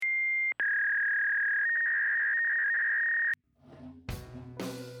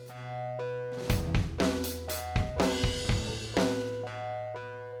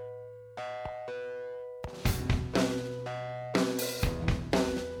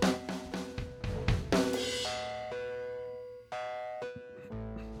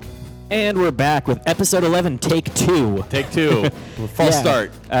And we're back with episode 11, take 2. Take 2. False start.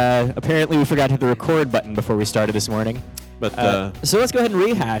 Apparently we forgot to hit the record button before we started this morning. But so let's go ahead and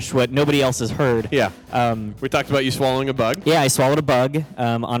rehash what nobody else has heard. Yeah. We talked about you swallowing a bug. Yeah, I swallowed a bug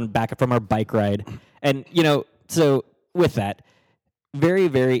on back from our bike ride. And, so with that, very,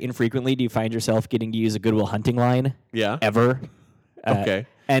 very infrequently do you find yourself getting to use a Goodwill Hunting line. Yeah. Ever. Okay.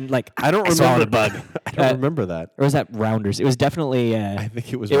 And, I don't remember. swallowed a bug. I don't remember that. Or was that Rounders? It was definitely... I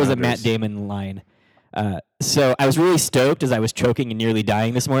think it was It was a Rounders. Matt Damon line. So I was really stoked as I was choking and nearly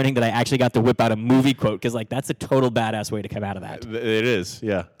dying this morning that I actually got to whip out a movie quote because, that's a total badass way to come out of that. It is,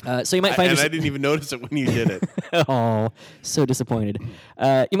 yeah. So you might find I didn't even notice it when you did it. Oh, so disappointed.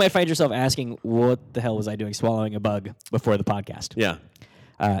 You might find yourself asking, what the hell was I doing swallowing a bug before the podcast? Yeah.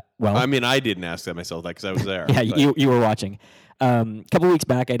 Well, I mean, I didn't ask that myself because I was there. yeah, but- you were watching. A couple weeks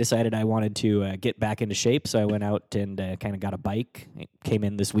back, I decided I wanted to get back into shape, so I went out and kind of got a bike. It came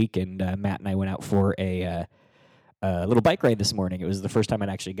in this week, and Matt and I went out for a little bike ride this morning. It was the first time I'd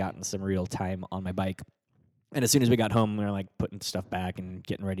actually gotten some real time on my bike. And as soon as we got home, we were putting stuff back and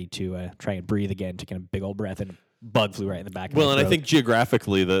getting ready to try and breathe again, taking a big old breath, and a bug flew right in the back of my Well, and I throat. think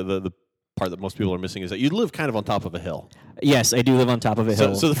geographically, the part that most people are missing is that you live kind of on top of a hill. Yes, I do live on top of a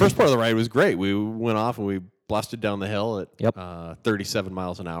hill. So the first part of the ride was great. We went off and we blasted down the hill at Yep. 37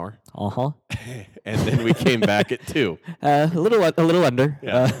 miles an hour. Uh-huh. And then we came back at 2. A little under,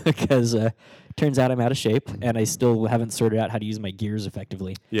 Yeah. because turns out I'm out of shape, and I still haven't sorted out how to use my gears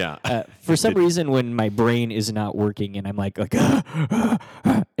effectively. Yeah. For some reason, when my brain is not working and I'm like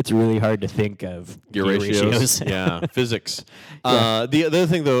it's really hard to think of Gear ratios. Yeah, physics. The other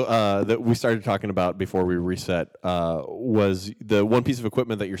thing, though, that we started talking about before we reset was the one piece of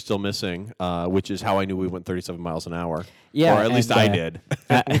equipment that you're still missing, which is how I knew we went 37 miles an hour. Yeah, or at least and, I did.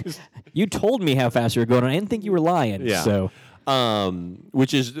 You told me how fast you were going, and I didn't think you were lying. Yeah. So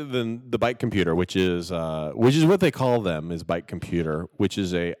Which is the bike computer, which is what they call them, is bike computer, which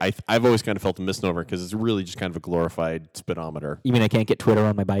is I've always kind of felt a misnomer because it's really just kind of a glorified speedometer. you mean I can't get Twitter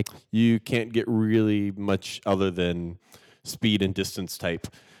on my bike? You can't get really much other than speed and distance type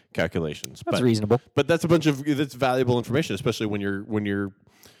calculations. That's reasonable. But that's that's valuable information, especially when you're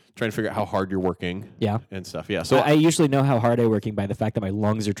trying to figure out how hard you're working. Yeah. And stuff. Yeah. So So I usually know how hard I'm working by the fact that my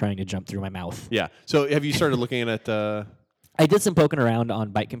lungs are trying to jump through my mouth. yeah. So have you started looking at? I did some poking around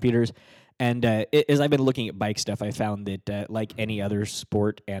on bike computers, and as I've been looking at bike stuff, I found that like any other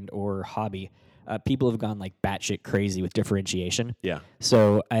sport and or hobby, people have gone batshit crazy with differentiation. Yeah.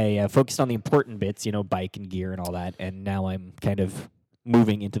 So I focused on the important bits, bike and gear and all that, and now I'm kind of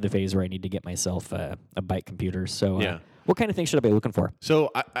moving into the phase where I need to get myself a bike computer. So Yeah. what kind of things should I be looking for?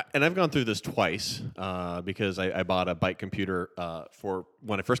 So, I've gone through this twice because I bought a bike computer for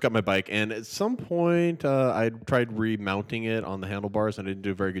when I first got my bike, and at some point I tried remounting it on the handlebars, and I didn't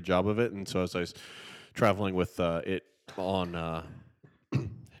do a very good job of it. And so as I was traveling with it on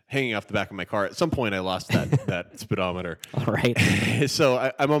hanging off the back of my car, at some point I lost that speedometer. All right.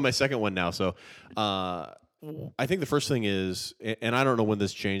 So I'm on my second one now. So I think the first thing is, and I don't know when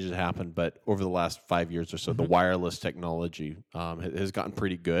this change has happened, but over the last 5 years or so, the wireless technology has gotten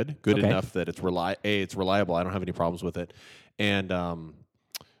pretty good Okay. enough that it's reliable. I don't have any problems with it, and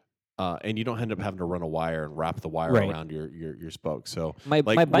you don't end up having to run a wire and wrap the wire Right. around your spoke. So My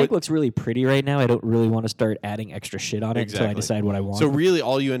bike looks really pretty right now. I don't really want to start adding extra shit on it until I Exactly. decide what I want. So really,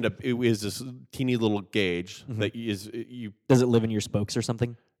 all you end up is this teeny little gauge that is you. Does it live in your spokes or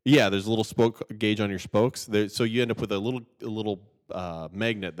something? Yeah, there's a little spoke gauge on your spokes. So you end up with a little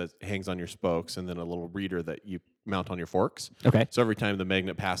magnet that hangs on your spokes, and then a little reader that you mount on your forks. Okay. So every time the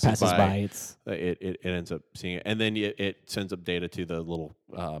magnet passes by, it's it ends up seeing it, and then it sends up data to the little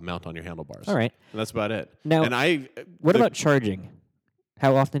mount on your handlebars. all right. And that's about it. Now, and What about charging?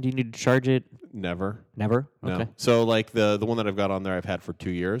 How often do you need to charge it? never? Never. No. Okay. So like the one that I've got on there, I've had for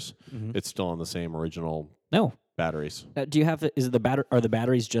 2 years. Mhm. It's still on the same original No. batteries. Do you have? Is the are the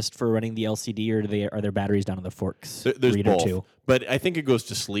batteries just for running the LCD, or are there batteries down on the forks? There's reader both, too? but I think it goes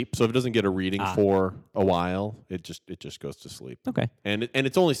to sleep. So if it doesn't get a reading for a while, it just goes to sleep. Okay. And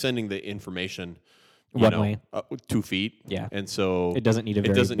it's only sending the information One way. 2 feet. Yeah. And so It doesn't need a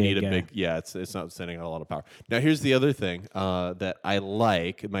very it doesn't need a big, big. Yeah, it's not sending out a lot of power. Now here's the other thing that I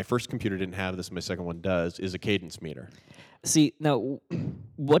like. My first computer didn't have this. My second one does. Is a cadence meter. See, now,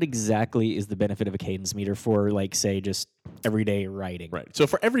 what exactly is the benefit of a cadence meter for, say, just everyday riding? Right. So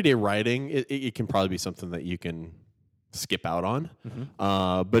for everyday riding, it can probably be something that you can skip out on.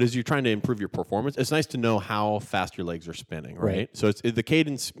 But as you're trying to improve your performance, it's nice to know how fast your legs are spinning, right? So the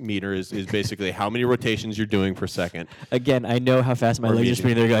cadence meter is basically how many rotations you're doing per second. Again, I know how fast my legs are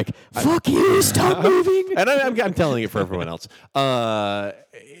spinning. They're like, fuck you, stop moving. And I'm telling it for everyone else.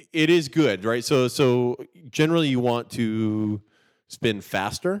 It is good, right? So generally you want to spin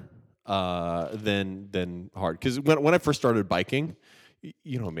faster than hard. Because when I first started biking,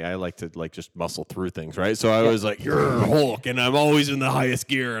 you know me, I like to just muscle through things, right? So I was like, you're Hulk, and I'm always in the highest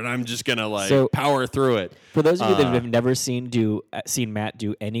gear, and I'm just gonna power through it. For those of you that have never seen Matt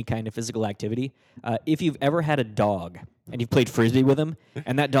do any kind of physical activity, if you've ever had a dog and you've played frisbee with him,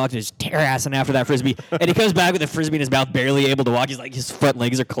 and that dog is tear-assing after that frisbee, and he comes back with the frisbee in his mouth, barely able to walk. He's like, his front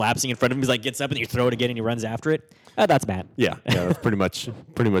legs are collapsing in front of him. He's like, gets up and you throw it again, and he runs after it. That's Matt. Yeah, that's pretty much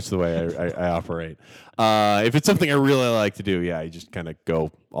the way I operate. If it's something I really like to do, I just kind of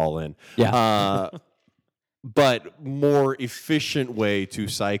go all in. Yeah. But more efficient way to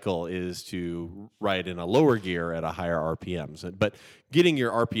cycle is to ride in a lower gear at a higher RPMs. But getting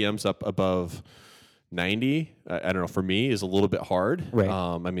your RPMs up above 90, I don't know, for me is a little bit hard. Right.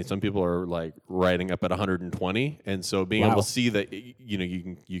 I mean, some people are like riding up at 120, and so being able to see that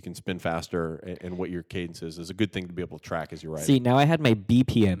you can spin faster and what your cadence is a good thing to be able to track as you're riding. See, now I had my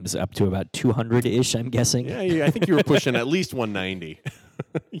BPMs up to about 200-ish, I'm guessing. Yeah, I think you were pushing at least 190.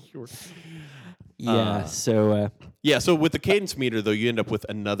 So with the cadence meter, though, you end up with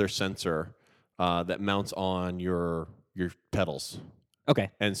another sensor that mounts on your pedals.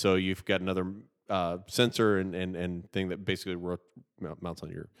 Okay. And so you've got another sensor and thing that basically mounts on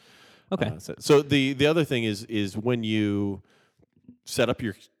your. Okay. So the other thing is when you set up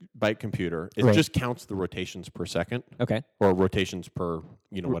your bike computer, it just counts the rotations per second. Okay. Or rotations per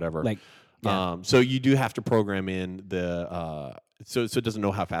whatever. So you do have to program in the so it doesn't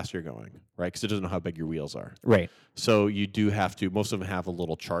know how fast you're going, right? Because it doesn't know how big your wheels are. Right. So you do have to. Most of them have a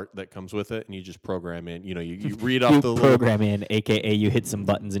little chart that comes with it, and you just program in. You read off the program in, aka you hit some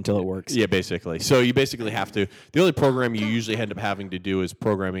buttons until it works. Yeah, basically. So you basically have to. The only program you usually end up having to do is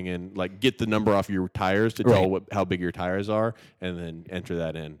programming in, get the number off your tires to tell how big your tires are, and then enter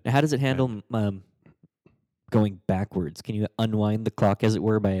that in. Now, how does it handle going backwards? Can you unwind the clock, as it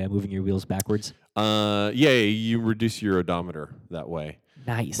were, by moving your wheels backwards? You reduce your odometer that way.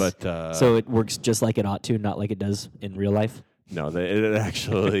 Nice. But so it works just like it ought to, not like it does in real life? No, it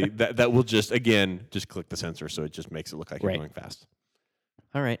actually that will just click the sensor, so it just makes it look like you're going fast.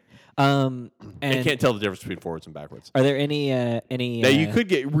 All right. And it can't tell the difference between forwards and backwards. Are there any? Now you could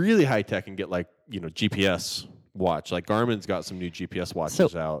get really high tech and get GPS watch. Like Garmin's got some new GPS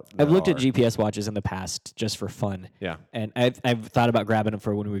watches out. I've looked at GPS watches in the past just for fun. Yeah. And I've thought about grabbing them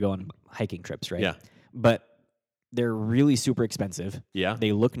for when we go on hiking trips, right? Yeah. But they're really super expensive. Yeah.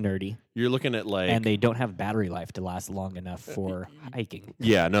 They look nerdy. You're looking at and they don't have battery life to last long enough for hiking.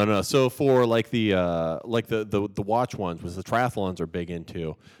 Yeah, no. So for the watch ones, which the triathlons are big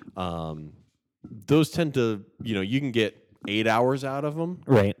into, those tend to, you can get 8 hours out of them.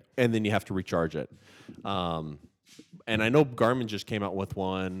 Right. And then you have to recharge it. And I know Garmin just came out with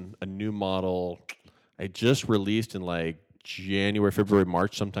a new model. I just released in January, February,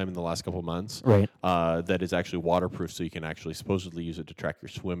 March, sometime in the last couple of months. Right. That is actually waterproof, so you can actually supposedly use it to track your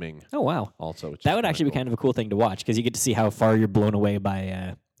swimming. Oh, wow. Also, that would actually be kind of a cool thing to watch, because you get to see how far you're blown away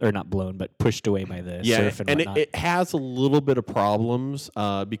by, or not blown, but pushed away by the surf and whatnot. It has a little bit of problems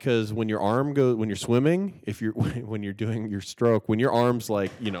because when when you're swimming, when you're doing your stroke, when your arm's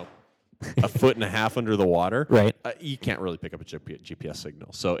a foot and a half under the water, right? You can't really pick up a GPS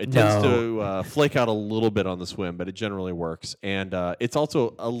signal, so it tends to flake out a little bit on the swim, but it generally works. And it's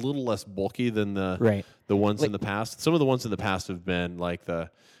also a little less bulky than the ones in the past. Some of the ones in the past have been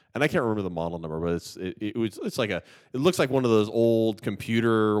and I can't remember the model number, but it looks like one of those old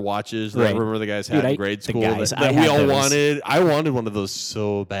computer watches that I remember the guys had in grade school that we all wanted. I wanted one of those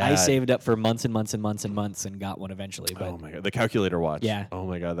so bad. I saved up for months and months and months and months and got one eventually. But oh my god, the calculator watch. Yeah. Oh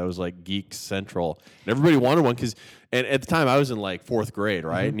my god, that was like geek central. And everybody wanted one and at the time I was in fourth grade,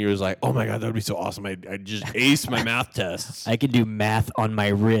 right? And he was like, "Oh my god, that would be so awesome! I just aced my math tests. I can do math on my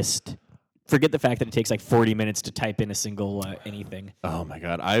wrist." Forget the fact that it takes 40 minutes to type in a single anything. Oh my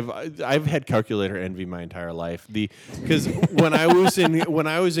god, I've had calculator envy my entire life. Because when I was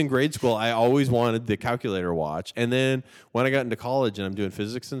in grade school, I always wanted the calculator watch, and then when I got into college and I'm doing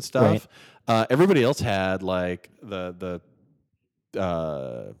physics and stuff, everybody else had the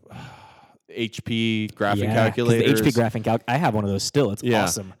HP graphic calculators. The HP graphic calc. I have one of those still. It's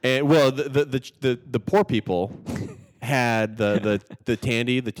awesome. And the poor people had the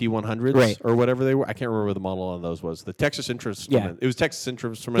Tandy, the T100s, or whatever they were. I can't remember what the model on those was. The Texas Instruments. Yeah. It was Texas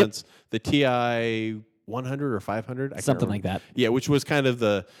Instruments. The TI 100 or 500, Something like that. Yeah, which was kind of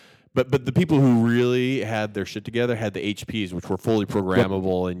the. But the people who really had their shit together had the HPs, which were fully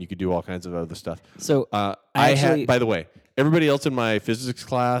programmable, and you could do all kinds of other stuff. So I had, by the way, everybody else in my physics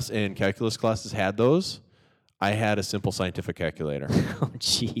class and calculus classes had those. I had a simple scientific calculator. Oh,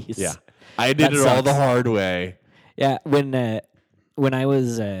 jeez. Yeah, I did it all the hard way. Yeah, when I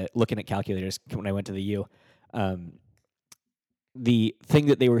was looking at calculators when I went to the U, the thing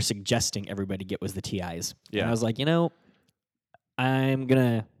that they were suggesting everybody get was the TIs. Yeah. And I was like, I'm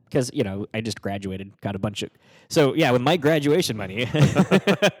gonna. Because, I just graduated, got a bunch of... So, yeah, with my graduation money,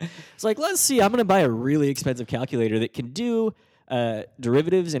 it's like, let's see, I'm going to buy a really expensive calculator that can do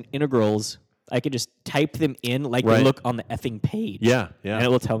derivatives and integrals. I could just type them in like they look on the effing page. Yeah. And it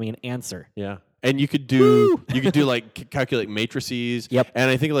will tell me an answer. Yeah. And you could do like calculate matrices. Yep.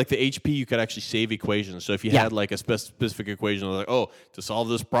 And I think like the HP, you could actually save equations. So if you had like a specific equation, like, to solve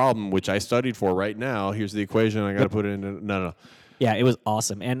this problem, which I studied for right now, here's the equation. I got to put it in. No. Yeah, it was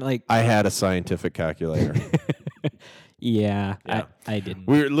awesome. And like I had a scientific calculator. Yeah. I didn't.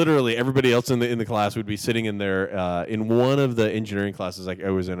 We were literally, everybody else in the class would be sitting in there in one of the engineering classes, like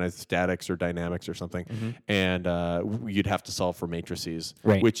I was in statics or dynamics or something, and you'd have to solve for matrices,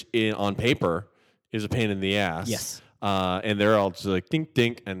 which on paper is a pain in the ass. Yes. And they're all just like dink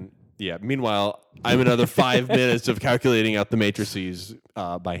dink, and yeah. Meanwhile, I'm another 5 minutes of calculating out the matrices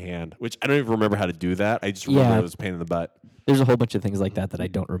by hand, which I don't even remember how to do that. I just remember it was a pain in the butt. There's a whole bunch of things like that I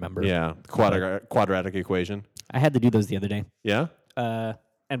don't remember. Yeah, quadratic equation. I had to do those the other day. Yeah?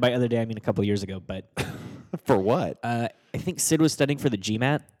 And by other day, I mean a couple years ago. But for what? I think Sid was studying for the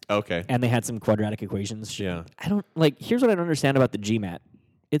GMAT. Okay. And they had some quadratic equations. Yeah. Here's what I don't understand about the GMAT.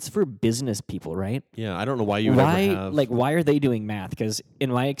 It's for business people, right? Yeah, I don't know why you would ever have... why are they doing math? Because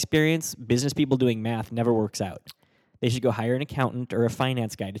in my experience, business people doing math never works out. They should go hire an accountant or a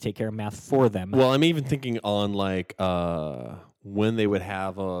finance guy to take care of math for them. Well, I'm even thinking on when they would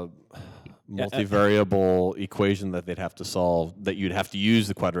have a multivariable equation that they'd have to solve that you'd have to use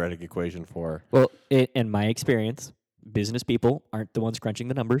the quadratic equation for. Well, in my experience, business people aren't the ones crunching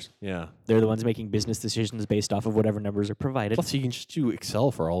the numbers. Yeah. They're the ones making business decisions based off of whatever numbers are provided. Plus, you can just do Excel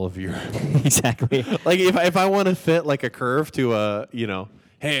for all of your... Exactly. Like, if I want to fit, like, a curve to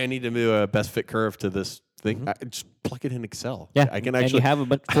hey, I need to do a best fit curve to this thing, I just plug it in Excel. Yeah, I can actually... And you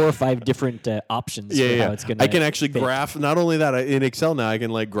have 4 or 5 different options for how it's going to I can actually fit. graph, not only that, in Excel now, I can,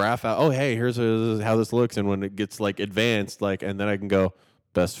 like, graph out, hey, here's how this looks, and when it gets, like, advanced, like, and then I can go,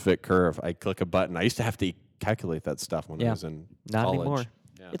 best fit curve. I click a button. I used to have to calculate that stuff when I was in Not college. anymore.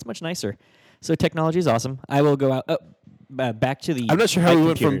 Yeah. It's much nicer. So technology is awesome. I will go out... back to the I'm not sure how we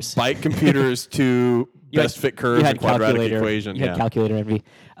went from bike computers to best fit curves and quadratic equation. You had calculator envy.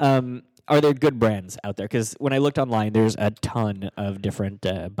 Are there good brands out there? Because when I looked online, there's a ton of different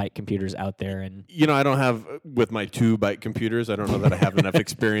bike computers out there. And I don't have, with my 2 bike computers, I don't know that I have enough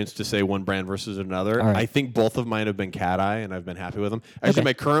experience to say one brand versus another. Right. I think both of mine have been Cat Eye, and I've been happy with them. Actually,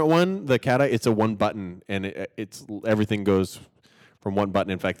 my current one, the Cat Eye, it's a one button, and it's everything goes from one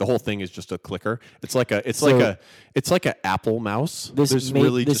button. In fact, the whole thing is just a clicker. It's like a Apple mouse. This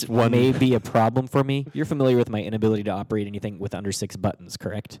may be a problem for me. You're familiar with my inability to operate anything with under 6 buttons,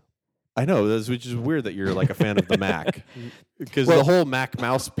 correct? I know, which is weird that you're like a fan of the Mac. Because the whole Mac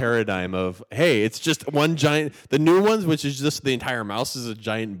mouse paradigm of, hey, it's just one giant... The new ones, which is just the entire mouse is a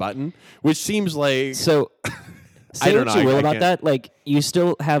giant button, which seems like... So, say what you will about that. Like, you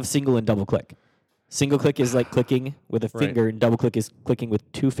still have single and double click. Single click is like clicking with a finger, and double click is clicking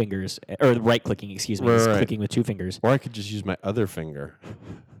with 2 fingers. Or right clicking, excuse me, is clicking with 2 fingers. Or I could just use my other finger.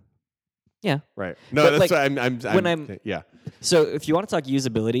 Yeah. Right. No, but that's what yeah. So if you want to talk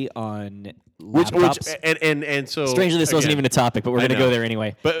usability on laptops, and so strangely this wasn't even a topic, but we're going to go there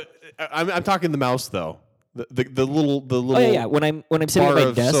anyway. But I'm talking the mouse though. The little Oh yeah. When I'm sitting at bar my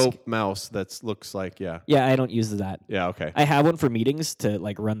of desk, soap mouse that looks like Yeah, I don't use that. Yeah, okay. I have one for meetings to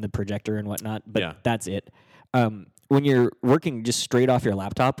like run the projector and whatnot, but that's it. When you're working just straight off your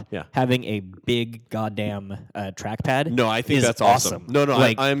laptop, having a big goddamn trackpad. No, I think is that's awesome. No,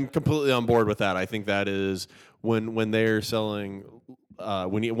 like, I'm completely on board with that. I think that is when they're selling.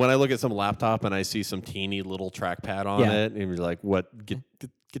 When I look at some laptop and I see some teeny little trackpad on it, and you're like, "What? Get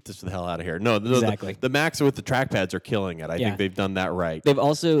this the hell out of here!" No, exactly. The Macs with the trackpads are killing it. I think they've done that right. They've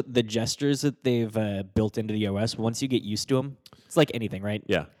also the gestures that they've built into the OS. Once you get used to them, it's like anything, right?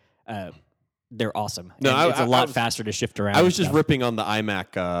 Yeah. They're awesome. No, it's a lot faster to shift around. I was just ripping on the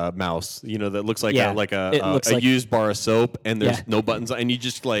iMac mouse. That looks like a used bar of soap, and there's no buttons, and you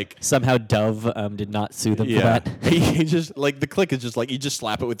just like somehow Dove did not sue them for that. You just like the click is just like you just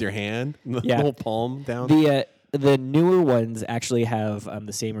slap it with your hand, the whole palm down. The newer ones actually have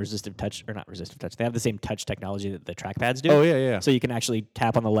the same resistive touch, or not resistive touch. They have the same touch technology that the trackpads do. Oh, yeah. So you can actually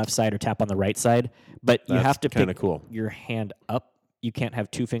tap on the left side or tap on the right side, but you That's have to kinda pick cool. your hand up. You can't have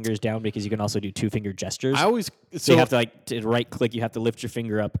 2 fingers down because you can also do 2-finger gestures. I always so you have to to right click. You have to lift your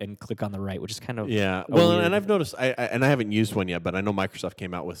finger up and click on the right, which is kind of Yeah, a well, weird- and I've noticed, I haven't used one yet, but I know Microsoft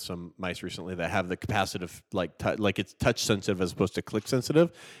came out with some mice recently that have the capacitive, like it's touch sensitive as opposed to click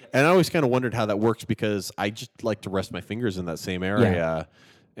sensitive, and I always kind of wondered how that works because I just like to rest my fingers in that same area,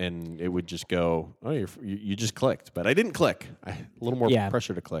 and it would just go, oh, you just clicked, but I didn't click. A little more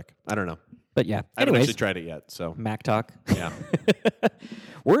pressure to click. I don't know. But yeah, I haven't anyways, actually tried it yet, so Mac talk. yeah.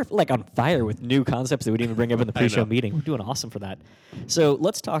 We're like on fire with new concepts that we didn't even bring up in the pre-show know. meeting. We're doing awesome for that. So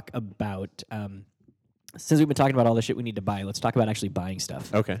let's talk about since we've been talking about all the shit we need to buy. Let's talk about actually buying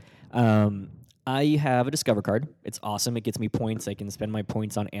stuff. Okay. I have a Discover card. It's awesome. It gets me points. I can spend my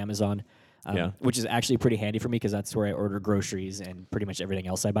points on Amazon, which is actually pretty handy for me because that's where I order groceries and pretty much everything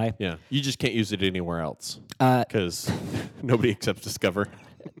else I buy. Yeah, you just can't use it anywhere else because nobody accepts Discover.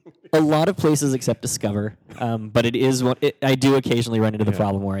 A lot of places accept Discover, but it is one. I do occasionally run into the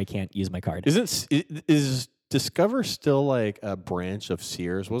problem where I can't use my card. Is Discover still like a branch of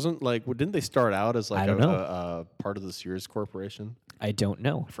Sears? Didn't they start out as like a part of the Sears Corporation? I don't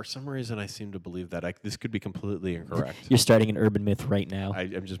know. For some reason, I seem to believe that. This could be completely incorrect. You're starting an urban myth right now.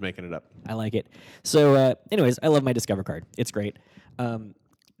 I'm just making it up. I like it. So, anyways, I love my Discover card. It's great.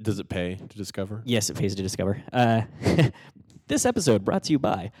 Does it pay to Discover? Yes, it pays to Discover. This episode brought to you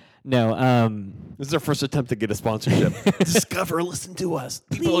by. No. This is our first attempt to get a sponsorship. Discover, listen to us.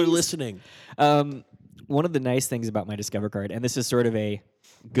 People are listening. One of the nice things about my Discover card, and this is sort of a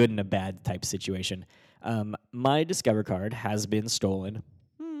good and a bad type situation, my Discover card has been stolen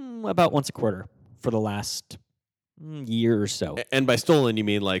about once a quarter for the last year or so. And by stolen, you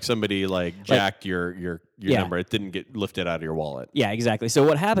mean like somebody jacked your number. It didn't get lifted out of your wallet. Yeah, exactly. So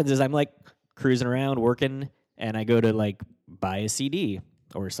what happens is I'm like cruising around working, and I go to like buy a CD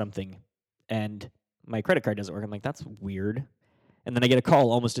or something, and my credit card doesn't work. I'm like, that's weird. And then I get a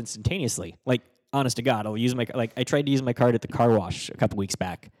call almost instantaneously. Like, honest to God, I tried to use my card at the car wash a couple weeks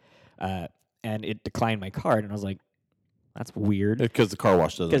back, and it declined my card, and I was like, that's weird. Because the car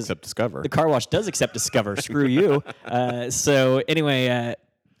wash doesn't accept Discover. The car wash does accept Discover. Screw you. So anyway,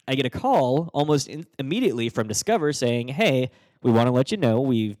 I get a call almost immediately from Discover saying, hey, we want to let you know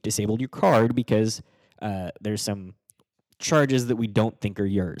we've disabled your card because there's some charges that we don't think are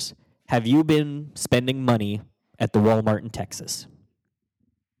yours. Have you been spending money at the Walmart in Texas?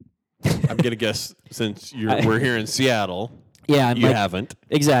 I'm going to guess since we're here in Seattle, yeah, you haven't.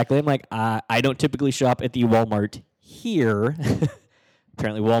 Exactly. I'm like, I don't typically shop at the Walmart here.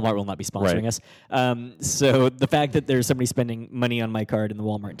 Apparently, Walmart will not be sponsoring us. So the fact that there's somebody spending money on my card in the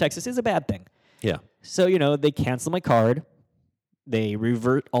Walmart in Texas is a bad thing. Yeah. So, they cancel my card. They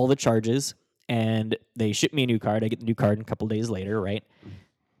revert all the charges, and they ship me a new card. I get the new card a couple days later, right?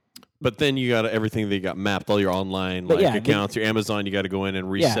 But then you got everything that you got mapped, all your online accounts, your Amazon, you got to go in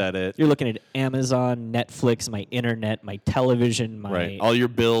and reset it. You're looking at Amazon, Netflix, my internet, my television, all your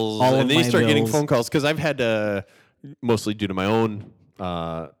bills. And then you start getting phone calls because I've had to, mostly due to my own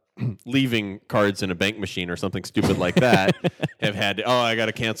leaving cards in a bank machine or something stupid like that, have had to, I got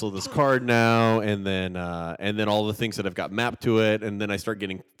to cancel this card now, and then all the things that I've got mapped to it, and then I start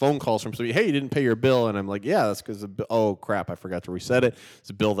getting phone calls from somebody, hey, you didn't pay your bill, and I'm like, yeah, that's because oh crap, I forgot to reset it. It's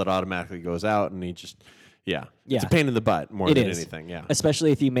a bill that automatically goes out, and it's a pain in the butt more than anything. Yeah,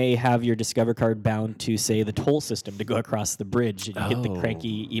 especially if you may have your Discover card bound to say the toll system to go across the bridge, and you get the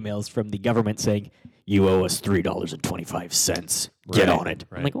cranky emails from the government saying, you owe us $3.25. Get on it.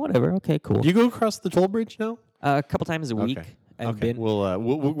 Right. I'm like, whatever. Okay, cool. Do you go across the toll bridge now? A couple times a week. I've been.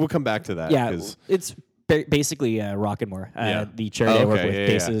 We'll come back to that. Yeah, it's basically Rock'n'More. The charity I work with,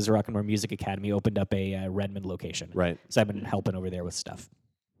 Bases Rock'n'More Music Academy, opened up a Redmond location. Right. So I've been helping over there with stuff.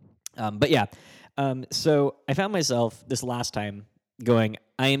 So I found myself this last time going,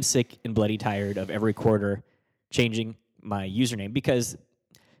 I am sick and bloody tired of every quarter changing my username because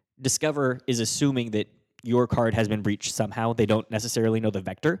Discover is assuming that your card has been breached somehow. They don't necessarily know the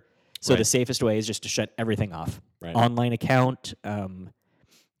vector. So the safest way is just to shut everything off. Right. Online account,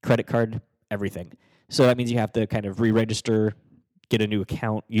 credit card, everything. So that means you have to kind of re-register, get a new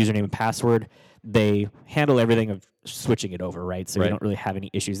account, username and password. They handle everything of switching it over, right? So you don't really have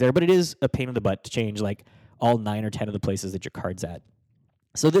any issues there. But it is a pain in the butt to change like all 9 or 10 of the places that your card's at.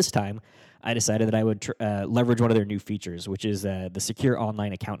 So this time, I decided that I would leverage one of their new features, which is the secure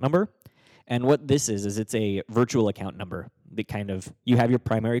online account number. And what this is it's a virtual account number that kind of, you have your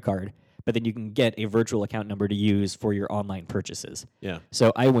primary card, but then you can get a virtual account number to use for your online purchases. Yeah.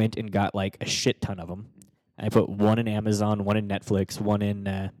 So I went and got like a shit ton of them. I put one in Amazon, one in Netflix, one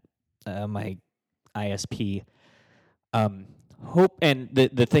in my ISP. Hope, and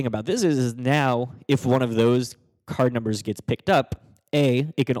the thing about this is now if one of those card numbers gets picked up,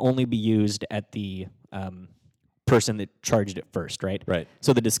 it can only be used at the person that charged it first, right? Right.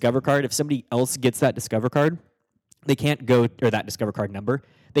 So the Discover card, if somebody else gets that Discover card, they can't go, or that Discover card number,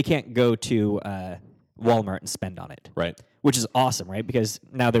 they can't go to Walmart and spend on it. Right. Which is awesome, right? Because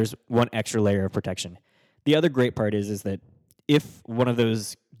now there's one extra layer of protection. The other great part is that if one of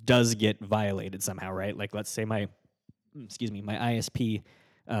those does get violated somehow, right? Like let's say my ISP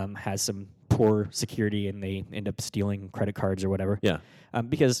has some poor security and they end up stealing credit cards or whatever. Yeah.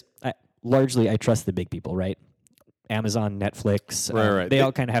 Because largely I trust the big people, right? Amazon, Netflix, Right. They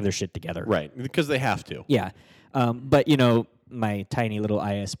all kind of have their shit together. Right. Because they have to. Yeah. But, my tiny little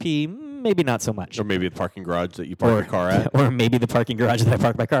ISP, maybe not so much. Or maybe the parking garage that you park your car at. Or maybe the parking garage that I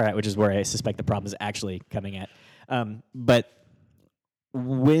park my car at, which is where I suspect the problem is actually coming at. But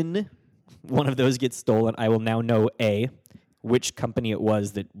when one of those gets stolen, I will now know, A, which company it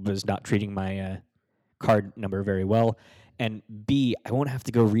was that was not treating my card number very well, and B, I won't have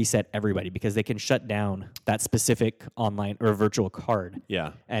to go reset everybody because they can shut down that specific online or virtual card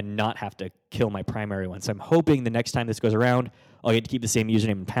and not have to kill my primary one. So I'm hoping the next time this goes around, I'll get to keep the same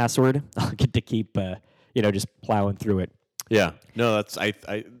username and password. I'll get to keep, just plowing through it. Yeah. No, that's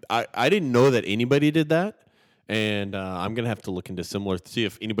I didn't know that anybody did that. And I'm going to have to look into similar, see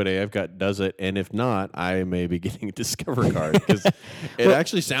if anybody I've got does it. And if not, I may be getting a Discover card because it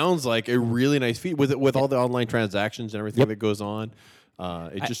actually sounds like a really nice feat with all the online transactions and everything that goes on.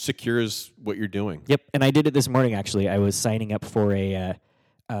 It just secures what you're doing. Yep. And I did it this morning, actually. I was signing up for a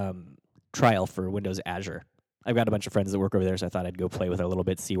trial for Windows Azure. I've got a bunch of friends that work over there, so I thought I'd go play with it a little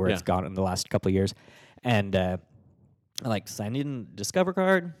bit, see where it's gone in the last couple of years. And I signed in Discover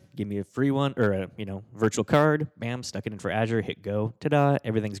card, give me a free one or a virtual card. Bam, stuck it in for Azure. Hit go. Ta-da!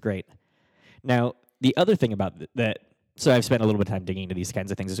 Everything's great. Now the other thing about that, so I've spent a little bit of time digging into these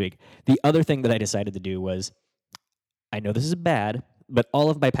kinds of things this week. The other thing that I decided to do was, I know this is bad, but all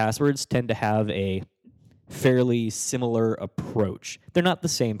of my passwords tend to have a fairly similar approach. They're not the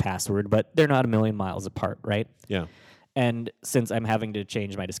same password, but they're not a million miles apart, right? Yeah. And since I'm having to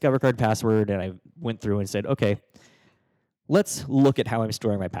change my Discover card password, and I went through and said, okay, let's look at how I'm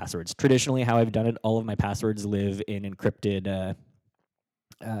storing my passwords. Traditionally, how I've done it, all of my passwords live in encrypted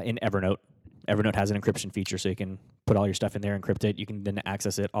in Evernote. Evernote has an encryption feature, so you can put all your stuff in there, encrypt it. You can then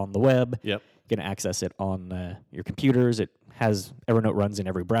access it on the web. Yep. You can access it on your computers. Evernote runs in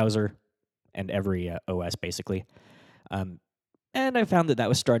every browser and every OS, basically. And I found that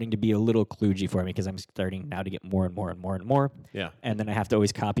was starting to be a little kludgy for me because I'm starting now to get more and more and more and more. Yeah. And then I have to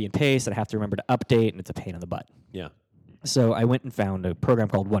always copy and paste, and I have to remember to update, and it's a pain in the butt. Yeah. So I went and found a program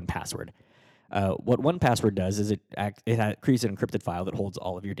called 1Password. What 1Password does is it creates an encrypted file that holds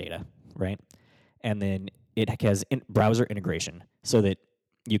all of your data, right? And then it has browser integration so that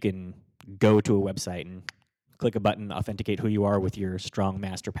you can go to a website and click a button, authenticate who you are with your strong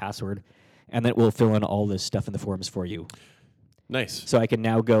master password, and then it will fill in all this stuff in the forms for you. Nice. So I can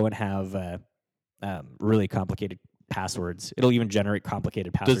now go and have really complicated passwords. It'll even generate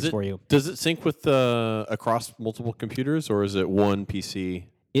complicated passwords for you. Does it sync with across multiple computers, or is it one PC?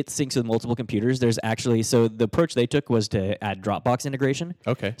 It syncs with multiple computers. There's actually, so the approach they took was to add Dropbox integration.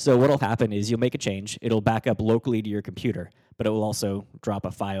 Okay. So what'll happen is you'll make a change. It'll back up locally to your computer, but it will also drop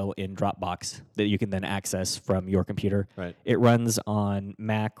a file in Dropbox that you can then access from your computer. Right. It runs on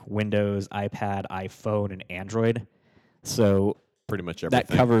Mac, Windows, iPad, iPhone, and Android. So pretty much everything.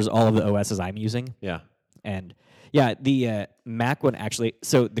 That covers all of the OSs I'm using. Yeah. And yeah, the Mac one actually,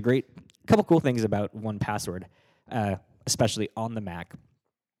 so couple cool things about 1Password, especially on the Mac.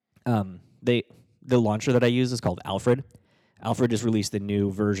 The launcher that I use is called Alfred. Alfred just released the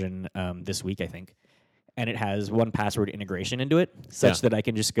new version this week, I think, and it has 1Password integration into it, such that I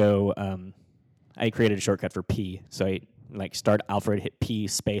can just go. I created a shortcut for P, so I start Alfred, hit P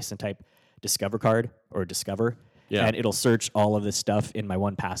space, and type Discover card or Discover, and it'll search all of this stuff in my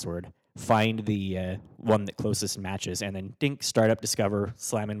 1Password, find the one that closest matches, and then start up Discover,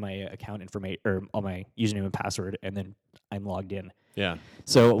 slam in my account information or all my username and password, and then I'm logged in. Yeah.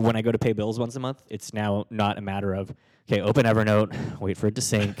 So when I go to pay bills once a month, it's now not a matter of, okay, open Evernote, wait for it to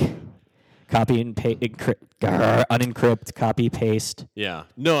sync, copy and paste, unencrypt, copy, paste. Yeah.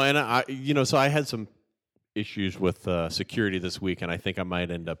 No, and so I had some issues with security this week, and I think I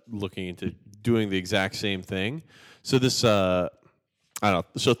might end up looking into doing the exact same thing. So this, I don't know.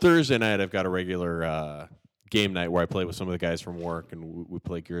 So Thursday night, I've got a regular game night where I play with some of the guys from work, and we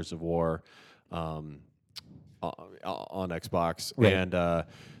play Gears of War. on Xbox, Right. and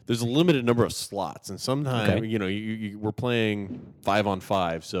there's a limited number of slots, and sometimes Okay. you know we're playing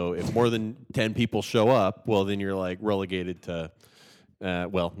 5-on-5. So if more than 10 people show up, well, then you're like relegated to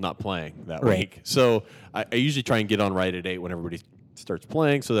not playing that Right. week. So I usually try and get on right at 8 when everybody starts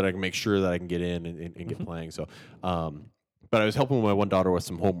playing, so that I can make sure that I can get in and get playing. So, but I was helping my one daughter with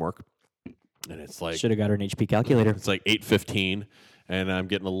some homework, and it's like Should have got her an HP calculator. it's like 8:15, and I'm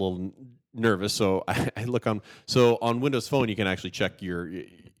getting a little nervous. So I look on. So on Windows Phone, you can actually check your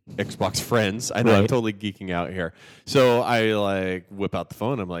Xbox friends. I know I'm Right. totally geeking out here. So I like whip out the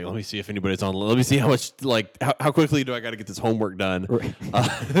phone. I'm like, let me see if anybody's on. Let me see how much how quickly do I got to get this homework done. Right.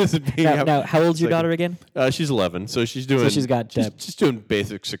 This would be Now, how old's your second. daughter again? She's 11, so she's doing. she's got, she's doing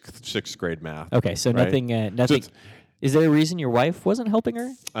basic sixth grade math. Okay, so Right. nothing. So Nothing. it's- Is there a reason your wife wasn't helping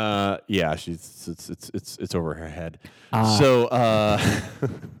her? Yeah, it's over her head. Ah. So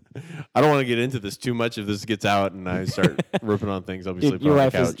I don't want to get into this too much. If this gets out and I start ripping on things, I'll be sleeping Your on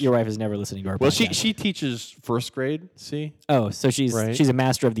wife the couch. your wife is never listening to our Well, podcast. she teaches first grade. See, Oh, so she's Right. she's a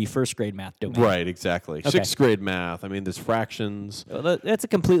master of the first grade math domain. right? Exactly. Okay. Sixth grade math. I mean, there's fractions. Well, that's a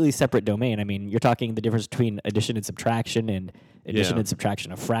completely separate domain. I mean, you're talking the difference between addition and subtraction and addition Yeah. and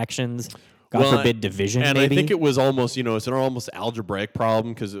subtraction of fractions. God forbid division, And maybe. I think it was almost, it's an almost algebraic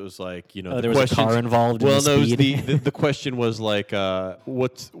problem because it was like, Oh, the there was a car questions- involved in Well, the no, it was speed. the question was like,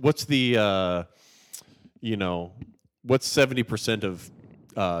 what's the, what's 70% of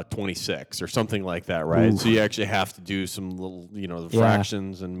 26 or something like that, right? Ooh. So you actually have to do some little, the Yeah.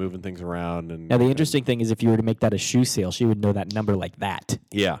 fractions and moving things around. And Now, the interesting thing is if you were to make that a shoe sale, she would know that number like that.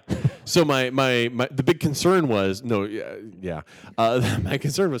 yeah. So my the big concern was my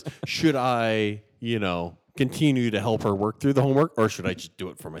concern was, should I continue to help her work through the homework, or should I just do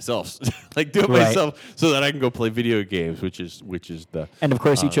it for myself? Like do it Right. myself so that I can go play video games, which is the And of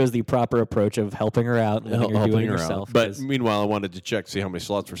course, you chose the proper approach of helping her out, and letting her do helping it her yourself. out. But 'cause- meanwhile, I wanted to check, see how many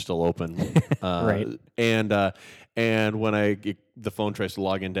slots were still open. Right. And when the phone tries to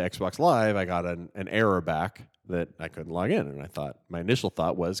log into Xbox Live, I got an error back that I couldn't log in. And my initial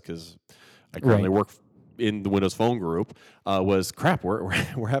thought was, because I currently Right. work in the Windows Phone group, was crap. We're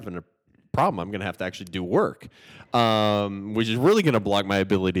having a problem. I'm going to have to actually do work, which is really going to block my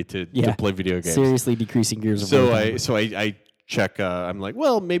ability to play video games. seriously decreasing gears of So work. I check. I'm like,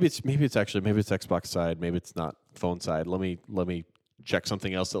 well, maybe it's Xbox side, maybe it's not phone side. Let me check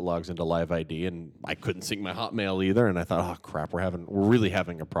something else that logs into Live ID, and I couldn't sync my Hotmail either. And I thought, oh crap, we're really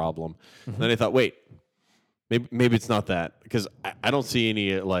having a problem. Mm-hmm. Then I thought, wait, maybe it's not that, because I don't see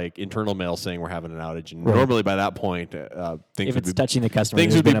any like internal mail saying we're having an outage. And Right. normally by that point, things if would it's be touching the customer,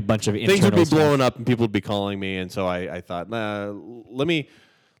 things there's would be been a bunch of things would internal be stuff. blowing up and people would be calling me, and so I thought, let me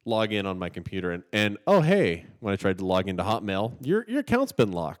log in on my computer, and oh hey, when I tried to log into Hotmail, your account's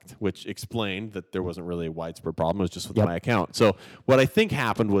been locked, which explained that there wasn't really a widespread problem. It was just with Yep. my account. So what I think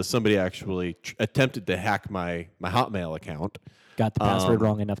happened was somebody actually attempted to hack my Hotmail account. Got the password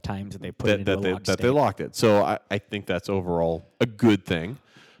wrong enough times that they put it into a locked That state. they locked it. So I think that's overall a good thing.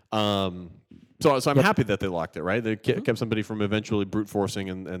 So I'm happy that they locked it, right? They kept somebody from eventually brute forcing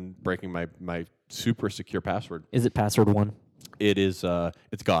and breaking my super secure password. Is it password 1? It is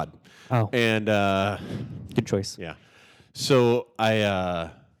it's God. Oh, And good choice. yeah. So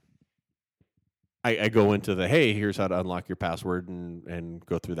I go into the, hey, here's how to unlock your password and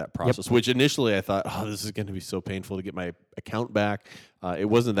go through that process, which initially I thought, oh, this is going to be so painful to get my account back. It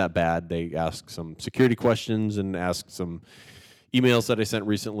wasn't that bad. They asked some security questions and asked some emails that I sent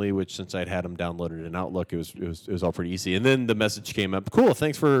recently, which since I'd had them downloaded in Outlook, it was all pretty easy. And then the message came up, cool,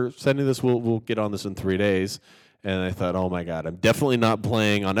 thanks for sending this. We'll get on this in 3 days. And I thought, oh my God, I'm definitely not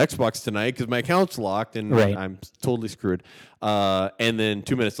playing on Xbox tonight because my account's locked and Right. I'm totally screwed. And then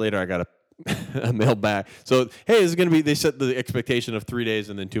 2 minutes later, I got a mail back. So, hey, this is going to be, they set the expectation of 3 days.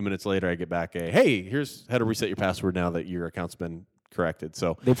 And then 2 minutes later, I get back hey, here's how to reset your password now that your account's been corrected.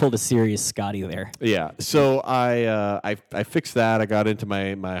 So, They pulled a serious Scotty there. yeah. So I fixed that. I got into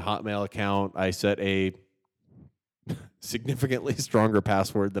my Hotmail account. I set a significantly stronger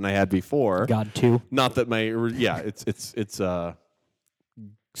password than I had before. God 2. Not that it's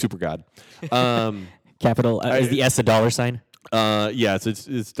super God. Capital is the S a dollar sign? Yeah,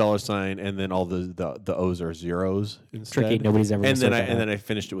 it's dollar sign, and then all the O's are zeros instead. Tricky. Nobody's ever. And then messed up then I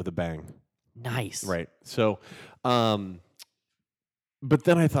finished it with a bang. nice. Right. So, but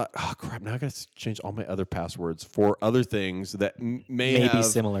then I thought, oh crap! Now I got to change all my other passwords for other things that may Maybe have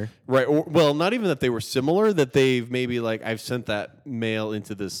similar. right. Or, well, not even that they were similar. That they've maybe like I've sent that mail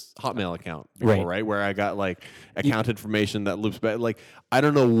into this Hotmail account before, Right. right? Where I got like account information that loops back. Like I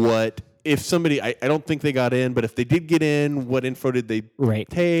don't know what if somebody, I don't think they got in, but if they did get in, what info did they Right.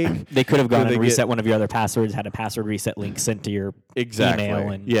 take? They could have gone Did and they reset one of your other passwords, had a password reset link sent to your Exactly. email.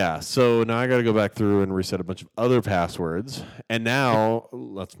 And Yeah. So now I got to go back through and reset a bunch of other passwords. And now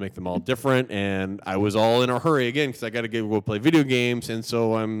let's make them all different. And I was all in a hurry again because I got to go play video games. And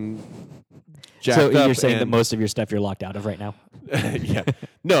so I'm jacked so up. you're saying that and- most of your stuff you're locked out of right now? yeah.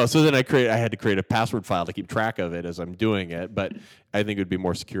 No. So then I had to create a password file to keep track of it as I'm doing it. But I think it would be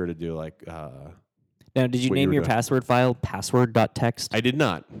more secure to do like. Now, did you what you name were your doing. password file password.txt? I did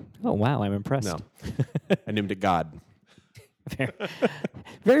not. Oh, wow. I'm impressed. No. I named it God.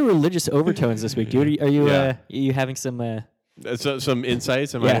 Very religious overtones this week, dude. Are you Yeah. you having some? So, some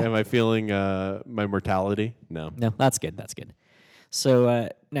insights. Yeah. Am I feeling my mortality? No. No, that's good. That's good. So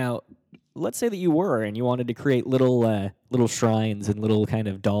now, let's say that you were and you wanted to create little shrines and little kind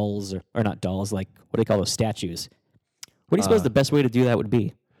of dolls or not dolls, like what do they call those statues? What do you suppose the best way to do that would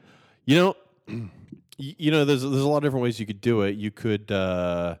be? You know, there's a lot of different ways you could do it. You could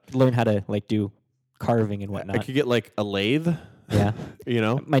Learn how to like do carving and I whatnot. could get like a lathe. Yeah. You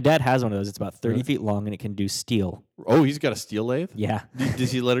know. My dad has one of those. It's about 30 feet long and it can do steel. Oh, he's got a steel lathe. Yeah.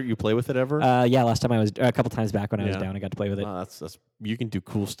 Does he let you play with it ever? Yeah. Last time I was a couple times back when I was Yeah. down, I got to play with it. Wow, that's you can do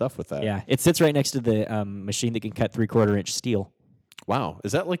cool stuff with that. Yeah. It sits right next to the machine that can cut 3/4 inch steel. Wow,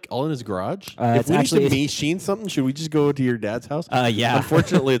 is that like all in his garage? It's If we actually- need to machine something, should we just go to your dad's house? Yeah.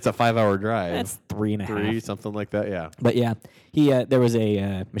 Unfortunately, it's a 5-hour drive. That's 3.5. something like that. Yeah. But yeah, he there was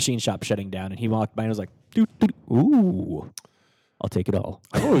a machine shop shutting down, and he walked by and was like, "Doot, doot, ooh, I'll take it all."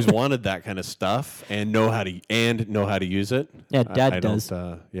 I've always wanted that kind of stuff and know how to use it. Yeah, Dad I does.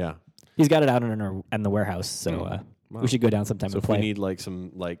 Don't, yeah. He's got it out in the warehouse, so Wow. we should go down sometime So and if we play. need like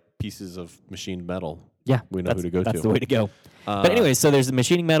some like pieces of machined metal, Yeah, we know that's, who to go that's to. the way to go. But anyways, so there's the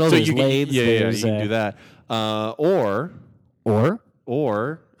machining metal, so there's you can, lathes, yeah, there's you can do that. Or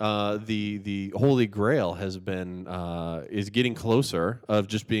the Holy Grail has been is getting closer of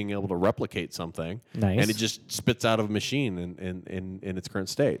just being able to replicate something, Nice. and it just spits out of a machine in its current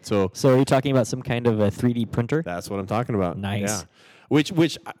state. So So are you talking about some kind of a 3D printer? that's what I'm talking about. Nice. Yeah.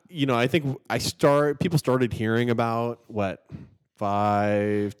 Which I think people started hearing about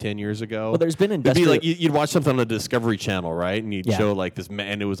 5-10 years ago. Well, there's been It'd be industrial. like you'd watch something on the Discovery Channel, right? And you'd Yeah. show like this,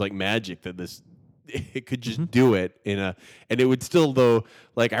 and it was like magic that this it could just Mm-hmm. do it and it would still though.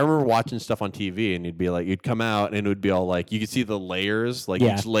 Like I remember watching stuff on TV, and you'd come out, and it would be all like you could see the layers, like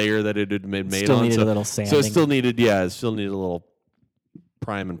Yeah. each layer that it had been made Still on. needed so, a little so sanding. it still needed a little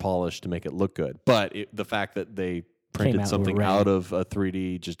prime and polish to make it look good. But the fact that they printed out something rad. out of a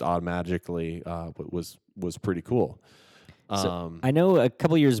 3D just automatically was pretty cool. So I know a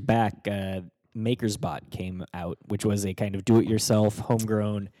couple years back, MakersBot came out, which was a kind of do-it-yourself,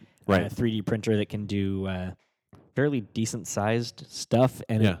 homegrown Right. 3D printer that can do fairly decent-sized stuff,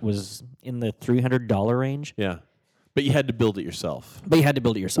 and Yeah. it was in the $300 range. Yeah, but you had to build it yourself, But you had to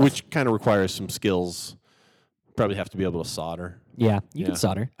build it yourself. which kind of requires some skills. Probably have to be able to solder. yeah, you Yeah. can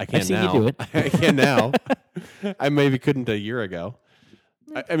solder. I can I've seen now. you do it. I can now. I maybe couldn't a year ago.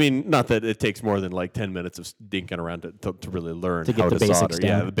 I mean, not that it takes more than like 10 minutes of dinking around to really learn To get how the to basics solder.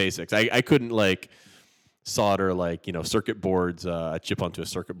 Yeah, down. the basics. I couldn't like solder like circuit boards, a chip onto a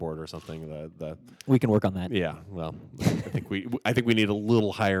circuit board or something. That We can work on that. yeah. Well, I think we need a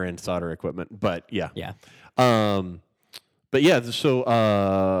little higher end solder equipment, but yeah. Yeah. But yeah. So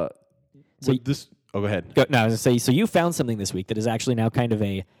So this. Oh, go ahead. No, I was going to say, so you found something this week that is actually now kind of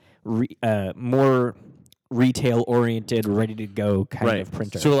a more retail-oriented, ready-to-go kind of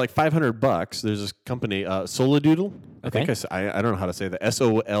printer. So like $500. There's this company, Solidoodle. I Okay. think I don't know how to say that.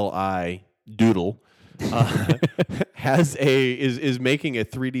 SOLI Doodle is making a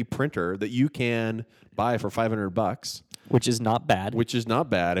 3D printer that you can buy for $500, which is not bad. which is not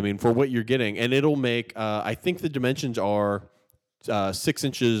bad. I mean, for what you're getting, and it'll make. I think the dimensions are 6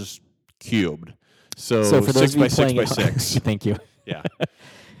 inches cubed. So for those 6 of by you 6 playing by at home- 6. Thank you. Yeah.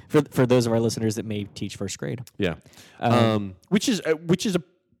 For those of our listeners that may teach first grade. Yeah, which is a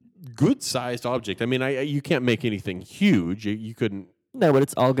good sized object. I mean, you can't make anything huge. You couldn't. No, but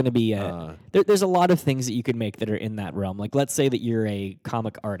it's all going to be. There's a lot of things that you could make that are in that realm. Like, let's say that you're a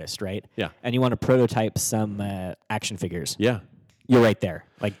comic artist, right? Yeah. And you want to prototype some action figures. Yeah. You're right there.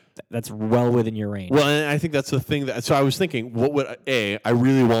 Like, that's well within your range. Well, and I think that's the thing so I was thinking, what would I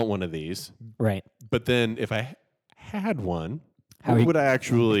really want one of these, right. but then if I had one, How what you- would I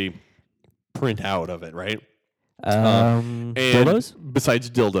actually print out of it, right? And Dildos? besides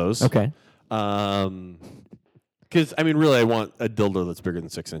dildos, Okay. Because I mean, really, I want a dildo that's bigger than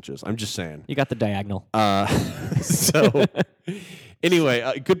 6 inches. I'm just saying. You got the diagonal. So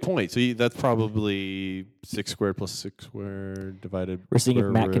anyway, good point. So that's probably 6 squared plus 6 squared divided. We're seeing if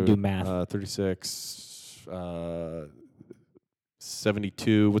square Matt can do root, math. 36,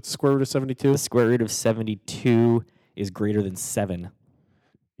 72. What's the square root of 72? The square root of 72 is greater than 7.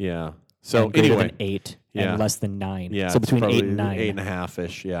 Yeah. So and greater anyway, than 8 yeah. and less than 9. Yeah. So it's between 8 probably and 9.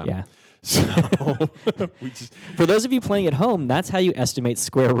 8.5-ish. Yeah. Yeah. So we just For those of you playing at home, that's how you estimate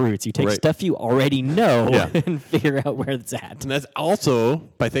square roots. You take Right. stuff you already know Yeah. and figure out where it's at. and that's also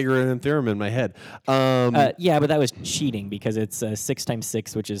Pythagorean theorem in my head. Yeah, but that was cheating because it's 6 times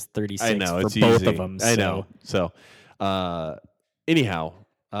 6, which is 36 I know for it's both easy. of them. I know. So, anyhow,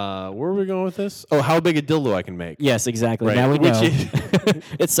 where are we going with this? Oh, how big a dildo I can make? Yes, exactly. Right. Now we Which know. is-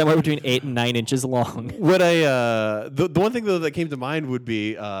 It's somewhere between 8 and 9 inches long. What I the one thing though that came to mind would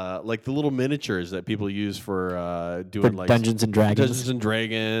be like the little miniatures that people use for doing For like Dungeons and Dragons. Dungeons and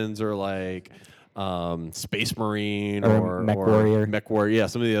Dragons, or like Space Marine Or Mech Warrior. Mech Warrior. Yeah,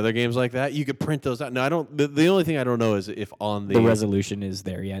 some of the other games like that. You could print those out. No, I don't. The only thing I don't know is if on The resolution is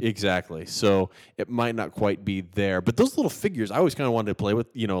there yet. Exactly. So it might not quite be there. But those little figures, I always kind of wanted to play with,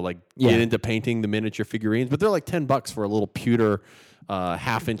 like Yeah. get into painting the miniature figurines. But they're like $10 for a little pewter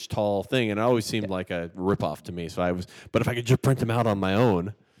half-inch tall thing. And it always seemed like a ripoff to me. But if I could just print them out on my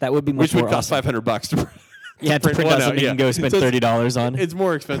own, That would be much which would more cost awesome. $500 to print. Yeah, to print one out something you can go spend So it's- $30 on. It's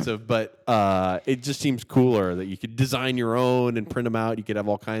more expensive, but it just seems cooler that you could design your own and print them out. You could have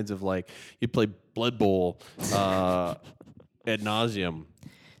all kinds of you'd play Blood Bowl ad nauseum.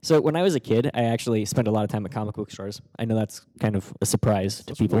 So when I was a kid, I actually spent a lot of time at comic book stores. I know that's kind of a surprise to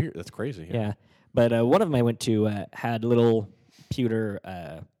That's people. weird. That's crazy. Yeah. But one of them I went to had little pewter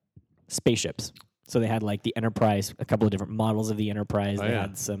spaceships. So they had like the Enterprise, a couple of different models of the Enterprise. Oh, They yeah.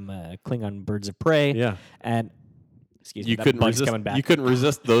 had some Klingon birds of prey. Yeah. And excuse me, You that couldn't bug's resist. coming back. You couldn't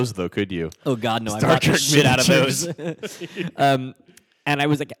resist those though, could you? Oh God, no! I Star bought the Trek shit out of miniatures. those. And I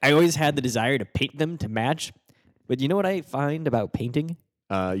was like, I always had the desire to paint them to match. But you know what I find about painting?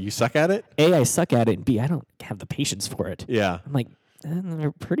 You suck at it. A, I suck at it, and B, I don't have the patience for it. Yeah. I'm like,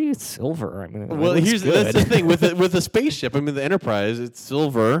 they're pretty silver. I mean, Well, it looks that's the good. thing with a spaceship. I mean, the Enterprise, it's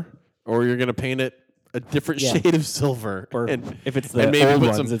silver, or you're gonna paint it a different Yeah. shade of silver. Or and if it's and the maybe old put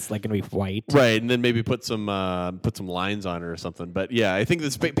ones, some- it's like going to be white. right, and then maybe put some lines on it or something. But yeah, I think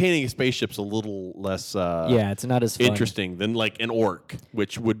painting a spaceship's a little less Yeah, it's not as fun. interesting than like an orc,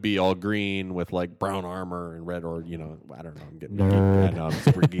 which would be all green with like brown armor and red, or I don't know. I'm getting Nerd. I know I'm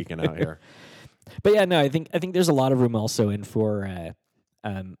super geeking out here. But yeah, no, I think there's a lot of room also in for,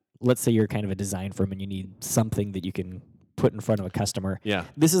 let's say you're kind of a design firm and you need something that you can put in front of a customer. Yeah.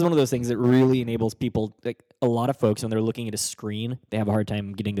 This is one of those things that really enables people, like a lot of folks, when they're looking at a screen, they have a hard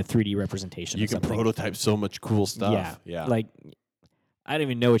time getting the 3D representation You of can something. prototype so much cool stuff. Yeah. Yeah. Like, I don't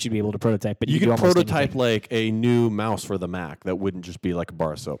even know what you'd be able to prototype, but you could could almost prototype anything. like a new mouse for the Mac that wouldn't just be like a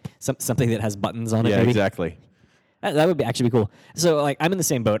bar of soap. Something that has buttons on it, Yeah, maybe. exactly. That would actually be cool. So, like, I'm in the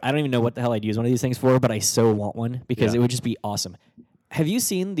same boat. I don't even know what the hell I'd use one of these things for, but I so want one because Yeah. it would just be awesome. Have you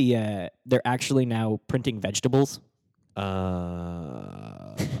seen they're actually now printing vegetables?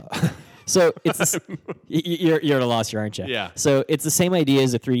 So it's you're at a loss here, aren't you? Yeah. So it's the same idea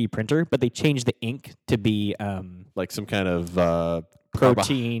as a 3D printer, but they changed the ink to be like some kind of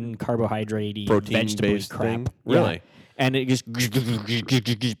protein, carbohydrate, protein-based vegetable crap. thing? Yeah. Really? And it just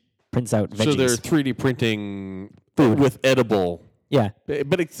prints out veggies. So they're 3D printing Food. with edible, yeah.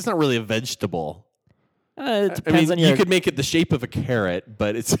 but it's not really a vegetable. It I depends mean, on your. you could make it the shape of a carrot,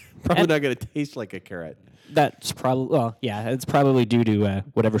 but it's probably And- not going to taste like a carrot. That's probably it's probably due to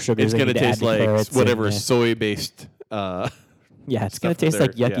whatever sugars It's they going to need to add taste to like carrots whatever and, soy-based. yeah, it's going stuff to taste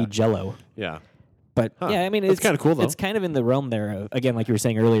like there, yucky yeah. Jello. Yeah. But Huh. yeah, I mean, That's it's kinda cool, though. It's kind of in the realm there. Again, like you were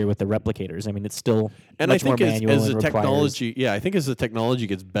saying earlier with the replicators. I mean, it's still And much I think more as manual the and requires- technology, I think as the technology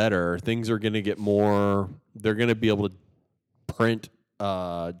gets better, things are going to get more. They're going to be able to print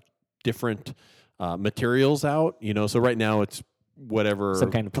different materials out. So right now it's whatever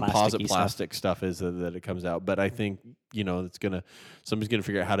Some kind of composite plasticky plastic stuff is that it comes out. But I think somebody's gonna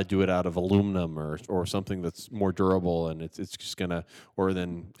figure out how to do it out of aluminum or something that's more durable, and it's just gonna and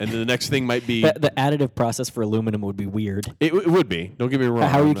then the next thing might be The additive process for aluminum would be weird. it would be. Don't get me wrong.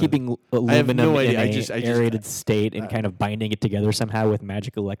 How are you I'm not- keeping I have aluminum no idea. in I a just- aerated state and kind of binding it together somehow with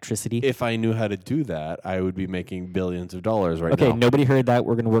magic electricity? If I knew how to do that, I would be making billions of dollars right Okay, now. nobody heard that.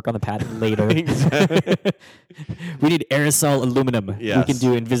 We're going to work on the patent later. We need aerosol aluminum. We Yes. can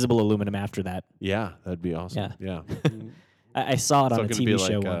do invisible aluminum after that. Yeah, that'd be awesome. Yeah. Yeah. I saw it So on I'm a gonna TV be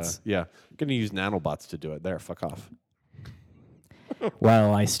show like, once. yeah, I'm gonna use nanobots to do it. There, fuck off.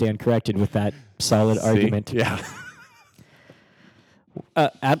 Well, I stand corrected with that solid argument. Yeah.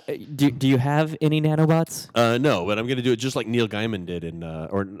 Do you have any nanobots? No, but I'm going to do it just like Neil Gaiman did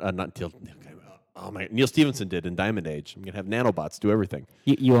not Neil Gaiman. Oh my, Neil Stevenson did in Diamond Age. I'm going to have nanobots do everything.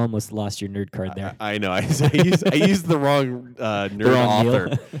 You almost lost your nerd card there. I know. I used the wrong nerd wrong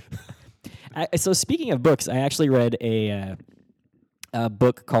author. So speaking of books, I actually read a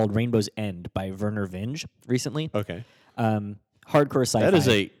book called Rainbow's End by Werner Vinge recently. Okay. Hardcore sci-fi. That is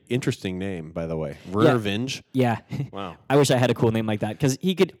a interesting name, by the way. Werner Vinge. Yeah. Wow. I wish I had a cool name like that because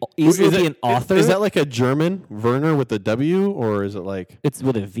he could easily be an author. Is that like a German Werner with a W, or is it like? It's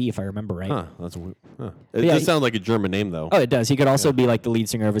with a V, if I remember right. It does sound like a German name, though. Oh, it does. He could also be like the lead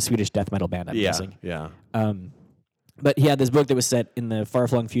singer of a Swedish death metal band, I'm guessing. Yeah. But he had this book that was set in the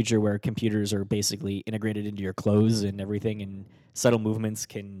far-flung future where computers are basically integrated into your clothes and everything, and subtle movements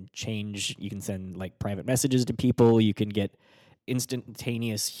can change. You can send like private messages to people. You can get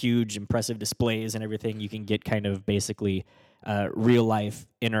instantaneous, huge, impressive displays and everything. You can get kind of basically real-life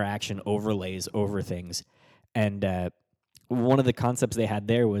interaction overlays over things. And one of the concepts they had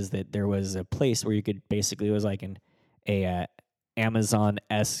there was that there was a place where you could basically, it was like a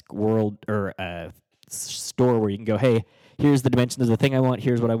Amazon-esque world or store where you can go, hey, here's the dimensions of the thing I want,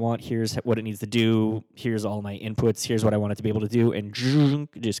 here's what I want, here's what it needs to do, here's all my inputs, here's what I want it to be able to do, and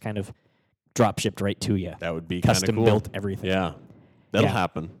just kind of drop shipped right to you. That would be kind of cool. Custom built everything. Yeah. That'll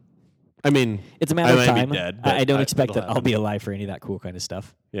happen. I mean, it's a matter of time. I might be dead, I don't expect that I'll be alive for any of that cool kind of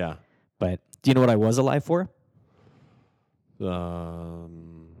stuff. Yeah. But do you know what I was alive for?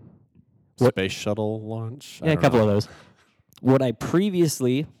 Space shuttle launch? Yeah, a couple of those. What I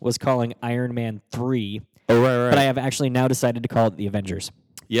previously was calling Iron Man 3. Oh, right. But I have actually now decided to call it the Avengers.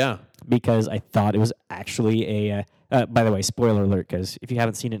 Yeah. Because I thought it was actually a... by the way, spoiler alert, because if you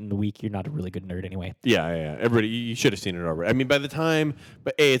haven't seen it in a week, you're not a really good nerd anyway. Yeah. Everybody, you should have seen it already. I mean, by the time...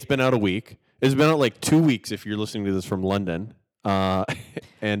 But, A, it's been out a week. It's been out like 2 weeks if you're listening to this from London.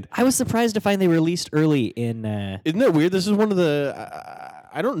 And I was surprised to find they released early in... Isn't that weird? This is one of the...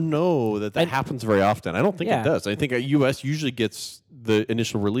 I don't know that happens very often. I don't think it does. I think U.S. usually gets the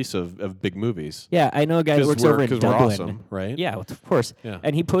initial release of big movies. Yeah, I know a guy that works over in Dublin. We're awesome, right? Yeah, of course. Yeah.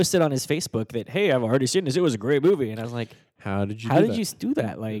 And he posted on his Facebook that, hey, I've already seen this. It was a great movie. And I was like, how did you do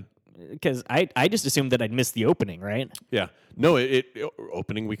that? Like, because I just assumed that I'd missed the opening, right? Yeah. No,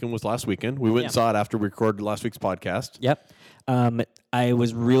 opening weekend was last weekend. We went and saw it after we recorded last week's podcast. Yep. I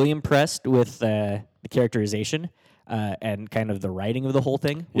was really impressed with the characterization. And kind of the writing of the whole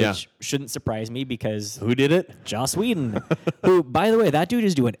thing, which shouldn't surprise me because... Who did it? Joss Whedon, who, by the way, that dude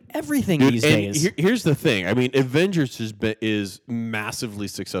is doing everything these days. Here's the thing. I mean, Avengers is massively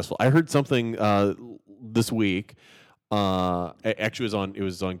successful. I heard something this week. Actually, it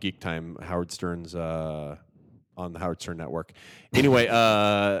was on Geek Time, Howard Stern's on the Howard Stern Network. Anyway,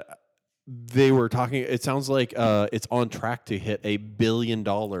 they were talking. It sounds like it's on track to hit $1 billion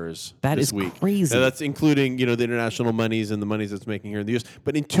this week. Crazy. Now, that's including the international monies and the monies it's making here in the U.S.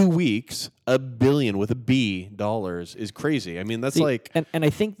 But in 2 weeks, $1 billion with a B dollars is crazy. I mean, that's and I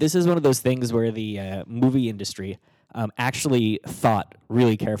think this is one of those things where the movie industry actually thought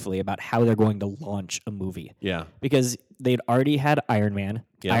really carefully about how they're going to launch a movie. Yeah, because they'd already had Iron Man.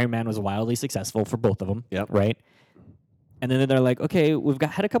 Yeah. Iron Man was wildly successful for both of them. Yep. Right. And then they're like, okay, we've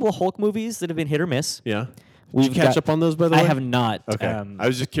had a couple of Hulk movies that have been hit or miss. Yeah. Did you catch up on those, by the way? I have not. Okay. I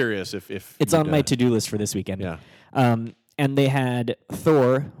was just curious if it's on my to-do list for this weekend. Yeah. And they had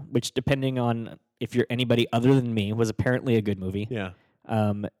Thor, which, depending on if you're anybody other than me, was apparently a good movie. Yeah.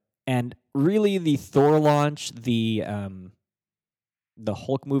 And really, the Thor launch, the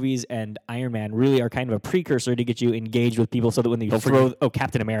Hulk movies, and Iron Man really are kind of a precursor to get you engaged with people, so that when they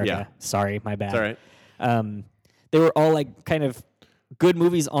Captain America. Yeah. Sorry, my bad. It's all right. They were all like kind of good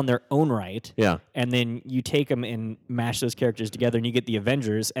movies on their own right. Yeah. And then you take them and mash those characters together and you get the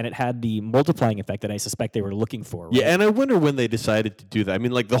Avengers, and it had the multiplying effect that I suspect they were looking for. Right? Yeah, and I wonder when they decided to do that. I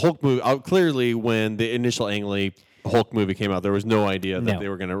mean, like the Hulk movie, clearly when the initial Ang Lee Hulk movie came out, there was no idea that they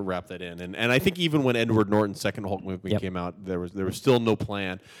were going to wrap that in. And I think even when Edward Norton's second Hulk movie came out, there was still no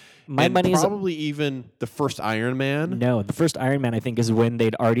plan. My money is probably even the first Iron Man. No, the first Iron Man I think is when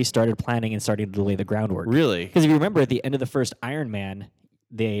they'd already started planning and starting to lay the groundwork. Really? Because if you remember, at the end of the first Iron Man,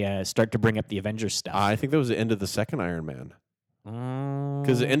 they start to bring up the Avengers stuff. I think that was the end of the second Iron Man.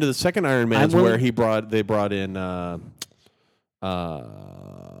 Because the end of the second Iron Man is where they brought in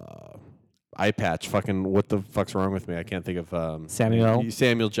eye patch. Fucking what the fuck's wrong with me? I can't think of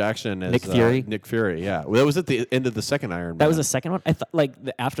Samuel Jackson as Nick Fury. Nick Fury. Yeah, well, that was at the end of the second Iron Man. That was the second one. I thought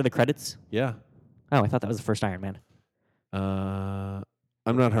after the credits. Yeah. Oh, I thought that was the first Iron Man.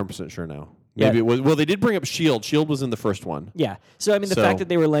 I'm not 100% sure now. Maybe Yeah. it was. Well, they did bring up Shield. Shield was in the first one. Yeah. So I mean, the So- fact that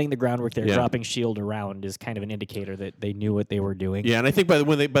they were laying the groundwork there, Yeah. dropping Shield around, is kind of an indicator that they knew what they were doing. Yeah, and I think by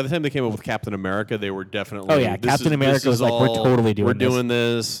the time they came up with Captain America, they were definitely. Oh, yeah, Captain America was like, we're totally doing We're this. doing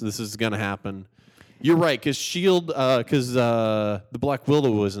this. This is gonna happen. You're right, because Shield, because the Black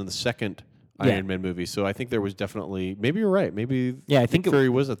Widow was in the second Yeah. Iron Man movie, so I think there was definitely. Maybe you're right. Maybe Yeah, I think Nick Fury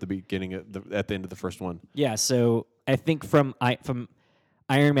was at the beginning at the end of the first one. Yeah. So I think from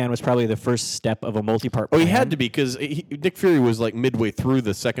Iron Man was probably the first step of a multi-part. Oh, he plan. had to be because Nick Fury was like midway through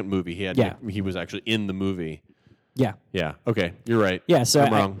the second movie. Yeah. He was actually in the movie. Yeah. Yeah. Okay, you're right. Yeah. So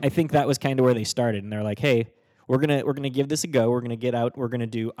I'm wrong. I think that was kind of where they started, and they're like, "Hey, we're gonna give this a go. We're gonna get out. We're gonna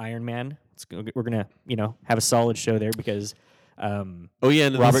do Iron Man. We're gonna have a solid show there because oh yeah,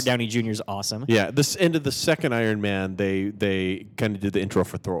 and Robert this- Downey Jr. is awesome. Yeah, this end of the second Iron Man, they kind of did the intro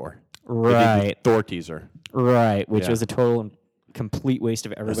for Thor. They did the Right. Thor teaser. Right. Which Yeah. was a total and complete waste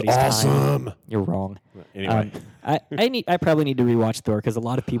of everybody's awesome. time. You're wrong. Anyway. I probably need to rewatch Thor because a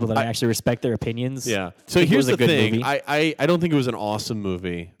lot of people that I actually respect their opinions. Yeah. So think it here's was a the good thing. movie. I don't think it was an awesome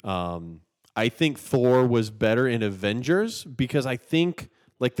movie. I think Thor was better in Avengers because I think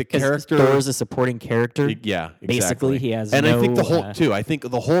like the 'Cause character. Thor is a supporting character. Yeah, exactly. Basically, he has and I think the no, Hulk too. I think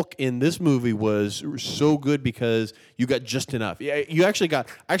the Hulk in this movie was so good because you got just enough. Yeah, you actually got.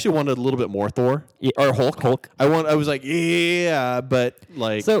 I actually wanted a little bit more Thor or Hulk. I was like, yeah, but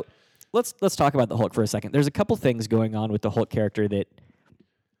like. So let's talk about the Hulk for a second. There's a couple things going on with the Hulk character that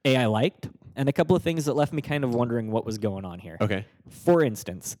I liked, and a couple of things that left me kind of wondering what was going on here. Okay. For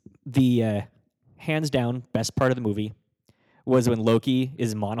instance, the hands down best part of the movie was when Loki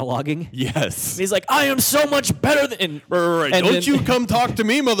is monologuing. Yes. He's like, "I am so much better than." Right. And Don't then- you come talk to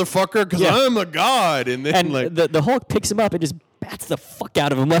me, motherfucker, because Yeah. I'm a god. And then And like, the Hulk picks him up and just bats the fuck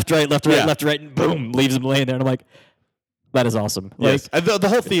out of him, left, right, left, right, Yeah. left, right, and boom, leaves him laying there. And I'm like, that is awesome. yes, Like, the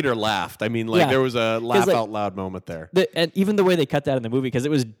whole theater laughed. I mean, like Yeah. there was a laugh like- out loud moment there. and even the way they cut that in the movie, because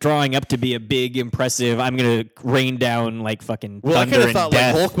it was drawing up to be a big, impressive, I'm going to rain down like fucking Well, I thunder kind of and thought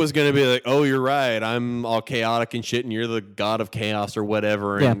death. like Hulk was going to be like, "Oh, you're right. I'm all chaotic and shit, and you're the god of chaos or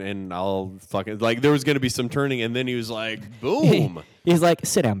whatever." And, Yeah. and I'll fucking like there was going to be some turning, and then he was like, "Boom." He's like,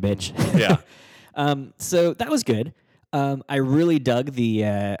 sit down, bitch. Yeah. So that was good. I really dug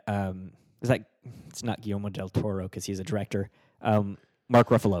the, it's not Guillermo del Toro because he's a director. Mark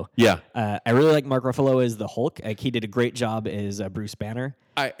Ruffalo. Yeah. I really like Mark Ruffalo as the Hulk. Like, he did a great job as Bruce Banner.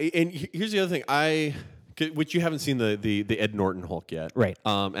 Here's the other thing. Which you haven't seen the Ed Norton Hulk yet, Right.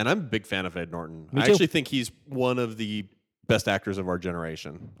 And I'm a big fan of Ed Norton. Me I too. actually think he's one of the best actors of our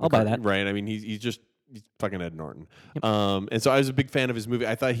generation. I'll buy that. Right? I mean, he's fucking Ed Norton. And so I was a big fan of his movie.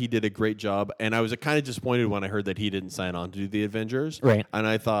 I thought he did a great job, and I was kind of disappointed when I heard that he didn't sign on to do the Avengers. Right. And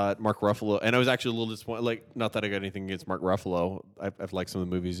I thought Mark Ruffalo, and I was actually a little disappointed. Like, not that I got anything against Mark Ruffalo. I've liked some of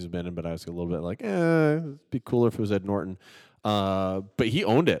the movies he's been in, but I was a little bit like, it'd be cooler if it was Ed Norton. But he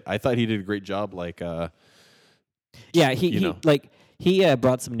owned it. I thought he did a great job. Like, Yeah, You he know.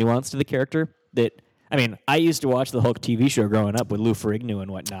 brought some nuance to the character that, I mean, I used to watch the Hulk TV show growing up with Lou Ferrigno and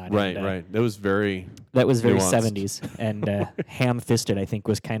whatnot. right. and, That was very. That was very Nuanced. 70s. And ham-fisted, I think,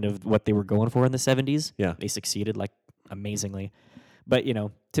 was kind of what they were going for in the 70s. Yeah. They succeeded, like, amazingly. But,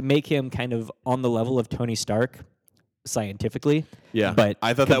 to make him kind of on the level of Tony Stark scientifically. Yeah, But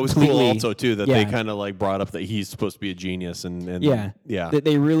I thought that was cool completely- also too that they yeah. kind of like brought up that he's supposed to be a genius and Yeah. yeah. That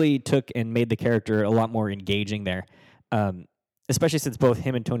they really took and made the character a lot more engaging there. Especially since both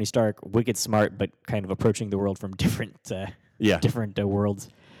him and Tony Stark, wicked smart, but kind of approaching the world from different worlds.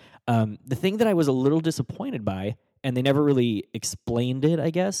 The thing that I was a little disappointed by, and they never really explained it, I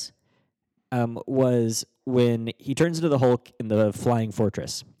guess, was when he turns into the Hulk in the Flying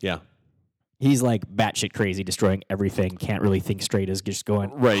Fortress. Yeah. He's like batshit crazy, destroying everything, can't really think straight, is just going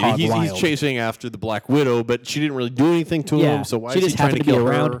Right, hog he's wild. chasing after the Black Widow, but she didn't really do anything to him. So why she is just he trying happened to to be kill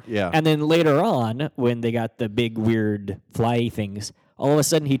around. her? Yeah, And then later on, when they got the big weird fly things, all of a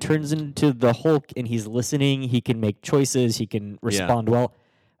sudden he turns into the Hulk and he's listening. He can make choices. He can respond well.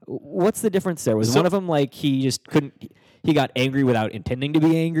 What's the difference there? Was So- one of them like he just couldn't? He got angry without intending to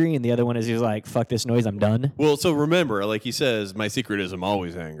be angry, and the other one is he's like, "Fuck this noise, I'm done." Well, so remember, like he says, my secret is I'm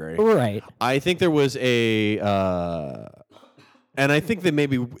always angry. Right. I think there was a, and I think they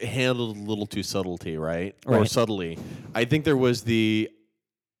maybe handled a little too subtlety, right? Or Right. subtly. I think there was the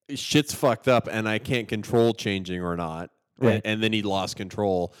shit's fucked up and I can't control changing or not. Right. And then he lost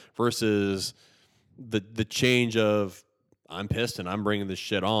control versus the change of I'm pissed and I'm bringing this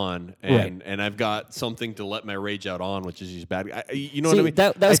shit on and I've got something to let my rage out on, which is these bad. You know See, what I mean?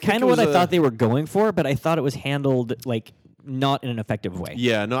 that was I think kind it of what I a- thought they were going for, but I thought it was handled like not in an effective way.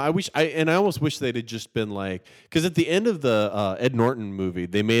 Yeah, no, I almost wish they'd have just been like, because at the end of the Ed Norton movie,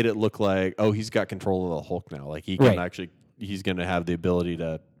 they made it look like, oh, he's got control of the Hulk now. Like he can he's going to have the ability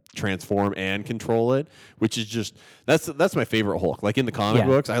to transform and control it, which is just that's my favorite Hulk. Like in the comic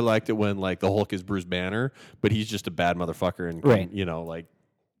books, I liked it when like the Hulk is Bruce Banner, but he's just a bad motherfucker and you know, like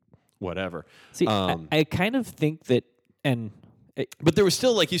whatever. See, I kind of think that, and but there was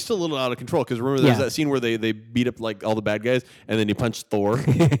still like he's still a little out of control because remember there's that scene where they beat up like all the bad guys and then he punched Thor,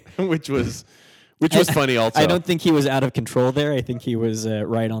 which was funny also. I don't think he was out of control there. I think he was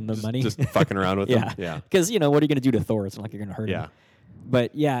right on the money, just fucking around with him. Yeah, because you know what are you going to do to Thor? It's not like you're going to hurt him. Yeah.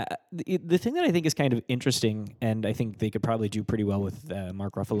 But yeah, the thing that I think is kind of interesting, and I think they could probably do pretty well with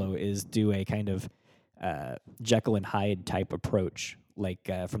Mark Ruffalo, is do a kind of Jekyll and Hyde type approach, like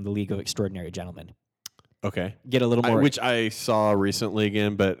from the League of Extraordinary Gentlemen. Okay. Get a little more, which I saw recently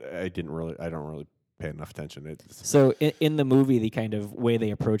again, but I don't really pay enough attention. So in the movie, the kind of way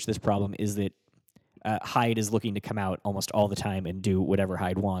they approach this problem is that Hyde is looking to come out almost all the time and do whatever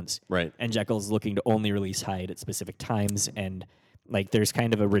Hyde wants, right? And Jekyll's looking to only release Hyde at specific times, and like there's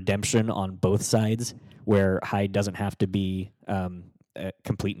kind of a redemption on both sides where Hyde doesn't have to be a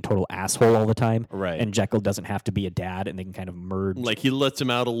complete and total asshole all the time, right? And Jekyll doesn't have to be a dad, and they can kind of merge. Like he lets him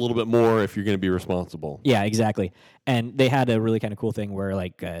out a little bit more if you're going to be responsible. Yeah, exactly. And they had a really kind of cool thing where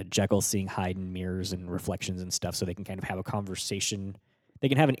like Jekyll's seeing Hyde in mirrors and reflections and stuff, so they can kind of have a conversation. They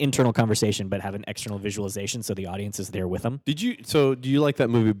can have an internal conversation, but have an external visualization, so the audience is there with them. Do you like that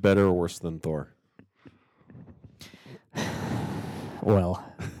movie better or worse than Thor? Well,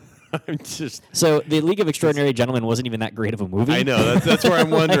 I'm just so the League of Extraordinary Gentlemen wasn't even that great of a movie. I know that's where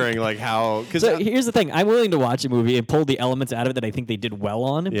I'm wondering like how. So here's the thing: I'm willing to watch a movie and pull the elements out of it that I think they did well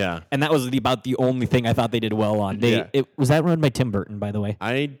on. Yeah, and that was about the only thing I thought they did well on. Was that run by Tim Burton, by the way?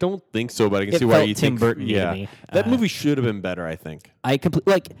 I don't think so, but I can see why you Tim think Burton. Yeah, me. That movie should have been better. I think.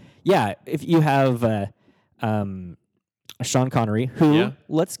 If you have Sean Connery, who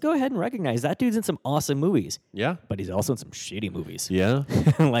let's go ahead and recognize that dude's in some awesome movies. Yeah, but he's also in some shitty movies. Yeah,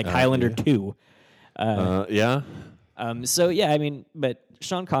 like Highlander 2. Yeah. So yeah, I mean, but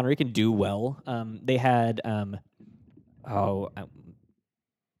Sean Connery can do well. They had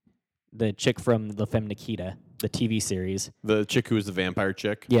the chick from La Femme Nikita, the TV series. The chick who was the vampire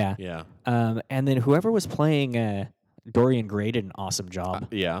chick. Yeah. Yeah. And then whoever was playing Dorian Gray did an awesome job.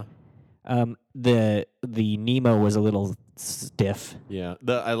 Yeah. The Nemo was a little stiff. Yeah.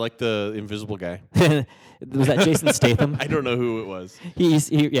 I like the invisible guy. Was that Jason Statham? I don't know who it was.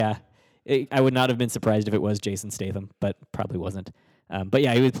 I would not have been surprised if it was Jason Statham, but probably wasn't. But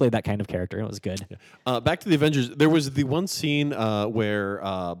yeah, he would play that kind of character. It was good. Yeah. Back to the Avengers. There was the one scene where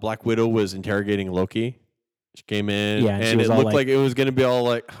Black Widow was interrogating Loki. She came in, and it looked like it was going to be all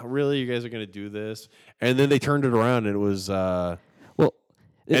like, oh, really, you guys are going to do this? And then they turned it around, and it was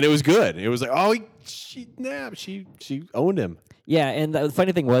and it was good. It was like, oh, she owned him. Yeah, and the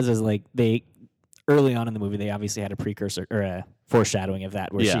funny thing was like they early on in the movie they obviously had a precursor or a foreshadowing of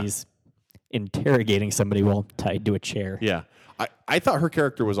that where she's interrogating somebody while tied to a chair. Yeah. I thought her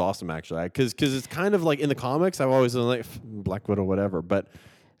character was awesome actually because it's kind of like in the comics I've always been like Black Widow whatever, but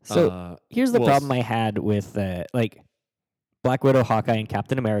so here's the problem I had with like Black Widow, Hawkeye, and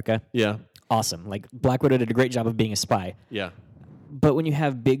Captain America. Yeah. Awesome. Like Black Widow did a great job of being a spy. Yeah. But when you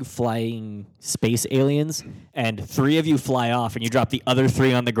have big flying space aliens and 3 of you fly off and you drop the other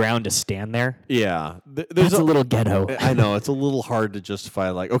 3 on the ground to stand there, there's a little ghetto. I know it's a little hard to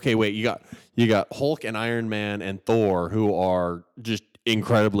justify. Like, okay, wait, you got Hulk and Iron Man and Thor who are just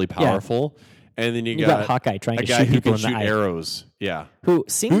incredibly powerful, and then you got Hawkeye trying to shoot people in the eye. Arrows. Yeah,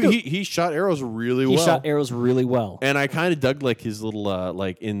 he shot arrows really well. He shot arrows really well, and I kind of dug like his little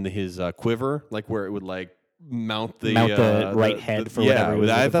like in his quiver, like where it would like mount the right head for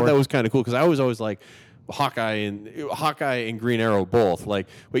whatever. I thought that was kind of cool because I was always like Hawkeye and Green Arrow both like,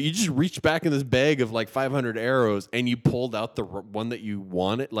 but you just reached back in this bag of like 500 arrows and you pulled out the one that you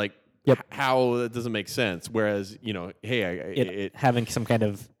wanted. Like, how that doesn't make sense. Whereas hey, having some kind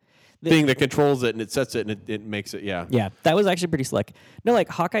of thing that controls it and it sets it and it makes it. Yeah, that was actually pretty slick. No, like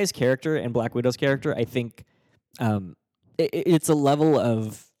Hawkeye's character and Black Widow's character, I think it's a level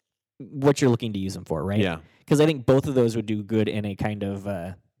of what you're looking to use them for, right? Yeah. Because I think both of those would do good in a kind of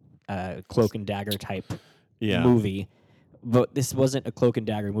cloak and dagger type movie. But this wasn't a cloak and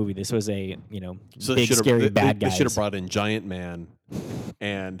dagger movie. This was a big scary bad guys. They should have brought in Giant Man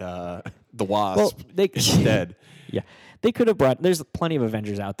and the Wasp instead. Yeah, they could have brought. There's plenty of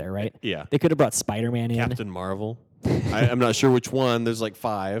Avengers out there, right? Yeah, they could have brought Spider-Man in. Captain Marvel. I'm not sure which one. There's like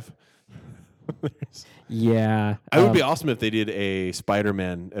 5. Yeah. It would be awesome if they did a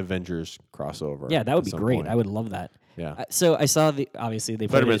Spider-Man Avengers crossover. Yeah, that would at be some great. point. I would love that. Yeah. So I saw obviously they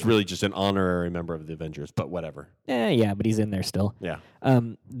put Spider-Man's it, really just an honorary member of the Avengers, but whatever. yeah, but he's in there still. Yeah.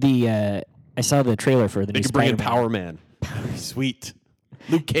 I saw the trailer for the They new could bring in Spider-Man. Power Man. Sweet.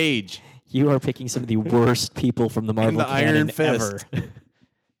 Luke Cage. You are picking some of the worst people from the Marvel the canon Iron ever. Fist.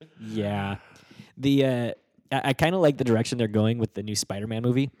 Yeah. I kind of like the direction they're going with the new Spider-Man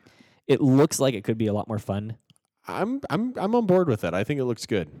movie. It looks like it could be a lot more fun. I'm on board with it. I think it looks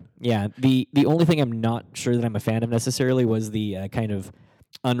good. Yeah. The only thing I'm not sure that I'm a fan of necessarily was the kind of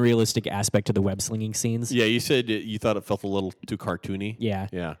unrealistic aspect to the web slinging scenes. Yeah, you said you thought it felt a little too cartoony. Yeah.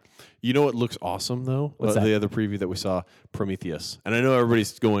 Yeah. You know what looks awesome though? What's that? The other preview that we saw, Prometheus. And I know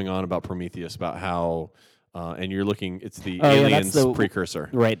everybody's going on about Prometheus, about how and you're looking, it's the Oh, yeah, Aliens that's the- precursor.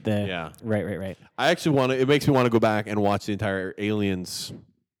 Right. Yeah. Right. I actually it makes me want to go back and watch the entire Aliens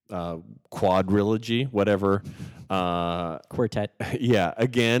quadrilogy, whatever. Quartet. Yeah,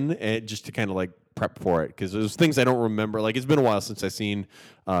 again, and just to kind of like prep for it, because there's things I don't remember. Like, it's been a while since I've seen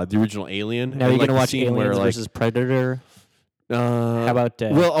the original Alien. Now you're like gonna the watch scene Aliens where, like, versus Predator. how about,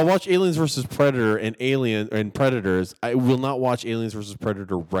 well, I'll watch Aliens versus Predator and Predators. I will not watch Aliens versus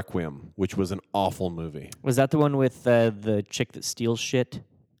Predator Requiem, which was an awful movie. Was that the one with the chick that steals shit?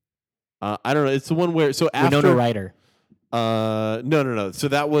 I don't know. It's the one where after Winona Ryder. No. So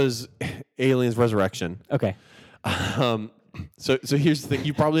that was Aliens Resurrection. Okay. So here's the thing.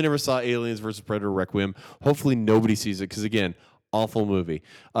 You probably never saw Aliens versus Predator Requiem. Hopefully nobody sees it because, again, awful movie.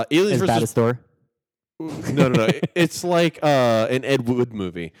 Aliens As bad versus as Thor. No. It's like an Ed Wood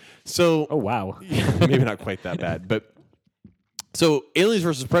movie. So Oh wow. maybe not quite that bad, but so Aliens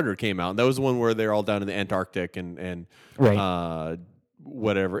versus Predator came out. And that was the one where they're all down in the Antarctic and Right.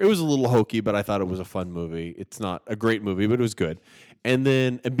 whatever. It was a little hokey, but I thought it was a fun movie. It's not a great movie, but it was good. And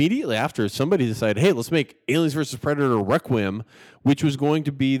then immediately after, somebody decided, hey, let's make Aliens versus Predator Requiem, which was going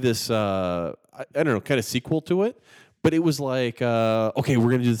to be this, I don't know, kind of sequel to it. But it was like, okay, we're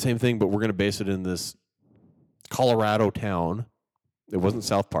going to do the same thing, but we're going to base it in this Colorado town. It wasn't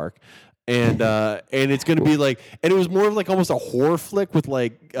South Park. And it's going to be like, and it was more of like almost a horror flick with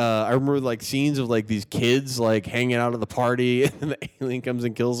like, I remember like scenes of like these kids like hanging out at the party, and the alien comes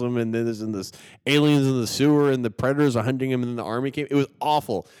and kills them, and then there's this aliens in the sewer, and the predators are hunting them, and then the army came. It was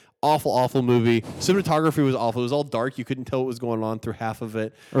awful. Awful movie. Cinematography was awful. It was all dark. You couldn't tell what was going on through half of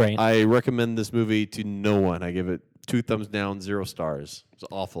it. Right. I recommend this movie to no one. I give it 2 thumbs down, 0 stars. It's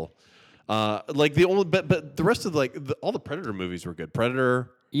awful. Like the only, but the rest of all the Predator movies were good.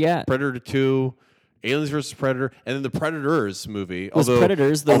 Predator. Yeah. Predator 2, Aliens vs. Predator, and then the Predators movie. Was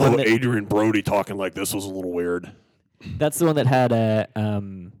Predators the one that Adrian Brody talking like this was a little weird. That's the one that had a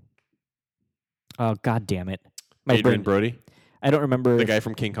oh god damn it. My Adrian brain. Brody, I don't remember. the guy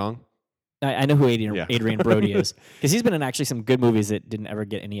from King Kong. I know who Adrian Yeah. Brody is because he's been in actually some good movies that didn't ever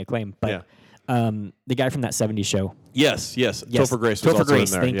get any acclaim. But the guy from that '70s show. Yes. Topher Grace was Topher also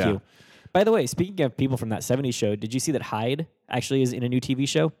Grace, in there. thank yeah. you. By the way, speaking of people from that '70s show, did you see that Hyde actually is in a new TV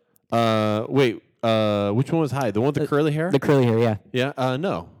show? Wait, which one was Hyde? The one with the curly hair? The curly hair, yeah. Yeah.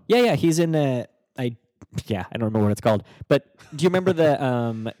 No. Yeah, he's in I don't remember what it's called. But do you remember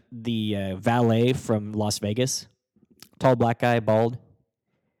the valet from Las Vegas? Tall black guy, bald.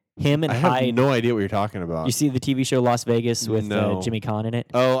 Him and I have Hyde. no idea what you're talking about. You see the TV show Las Vegas with No. Jimmy Kahn in it?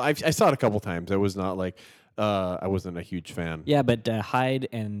 Oh, I saw it a couple times. I was not like, I wasn't a huge fan. Yeah, but Hyde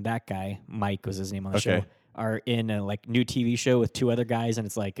and that guy, Mike was his name on the Okay. show, are in a like new TV show with 2 other guys, and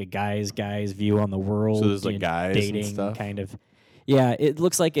it's like a guy's view on the world. So there's, like, and guys and dating stuff? kind of. Yeah, it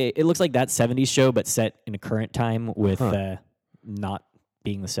looks like that '70s show, but set in a current time with not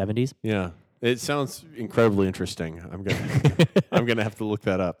being the '70s. Yeah. It sounds incredibly interesting. I'm gonna have to look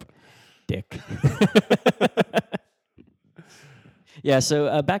that up. Dick. Yeah,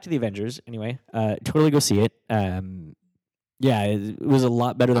 so back to the Avengers. Anyway, totally go see it. Yeah, it was a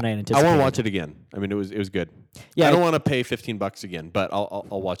lot better than I I anticipated. want to watch it again. I mean, it was good. Yeah, I don't want to pay $15 again, but I'll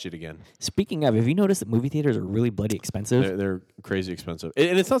watch it again. Speaking of, have you noticed that movie theaters are really bloody expensive? They're crazy expensive,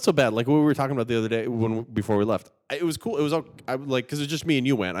 and it's not so bad. Like what we were talking about the other day before we left. It was cool. It was all I like because it's just me and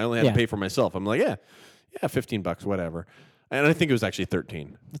you went. I only had to pay for myself. I'm like, yeah, $15, whatever. And I think it was actually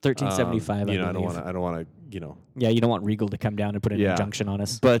 13. $13.75. You know, I believe. don't want to. You know. Yeah, you don't want Regal to come down and put an injunction on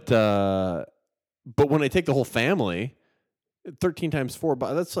us. But when I take the whole family, 13 times 4,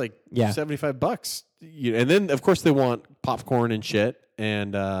 that's like $75. And then of course they want popcorn and shit.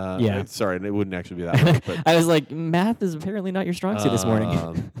 And sorry, it wouldn't actually be that much. But I was like, math is apparently not your strong suit this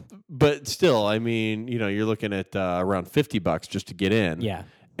morning. But still, I mean, you know, you're looking at around $50 just to get in. Yeah.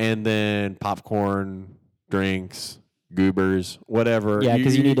 And then popcorn, drinks, Goobers, whatever. Yeah,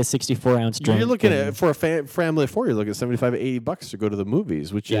 because you need a 64-ounce drink. You're looking at, for a family of 4, you're looking at $75 to $80 to go to the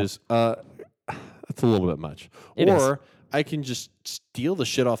movies, which is that's a little bit much. It or I can just steal the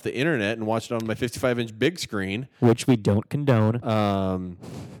shit off the internet and watch it on my 55-inch big screen, which we don't condone.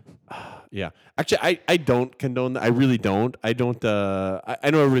 Yeah, actually, I don't condone that. I really don't. I don't. I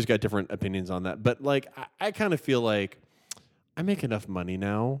know everybody's got different opinions on that, but like, I kind of feel like I make enough money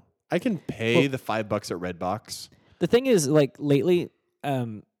now. I can pay the $5 at Redbox. The thing is, like, lately,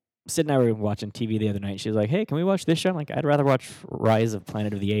 Sid and I were watching TV the other night. She was like, "Hey, can we watch this show?" I'm like, "I'd rather watch Rise of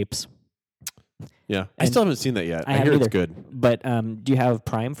Planet of the Apes." Yeah, I still haven't seen that yet. I hear haven't it's either. good. But do you have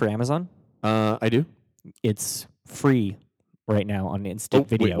Prime for Amazon? I do. It's free right now on instant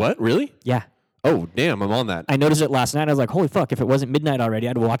video. Wait, what? Really? Yeah. Oh, damn! I'm on that. I noticed it last night. I was like, "Holy fuck! If it wasn't midnight already,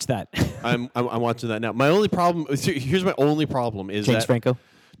 I'd watch that." I'm watching that now. My only problem. Here's my only problem is James that Franco.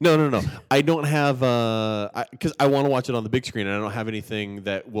 No. I don't have because I want to watch it on the big screen, and I don't have anything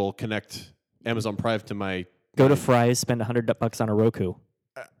that will connect Amazon Prime to my. Go to Fry's, spend $100 on a Roku.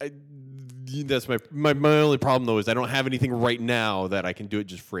 That's my only problem though is I don't have anything right now that I can do it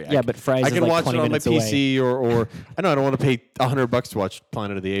just free. Yeah, but Fry's I is can like watch 20 it on my minutes away. PC or I don't want to pay $100 to watch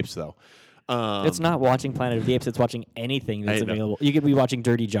Planet of the Apes though. It's not watching Planet of the Apes. It's watching anything that's I know. available. You could be watching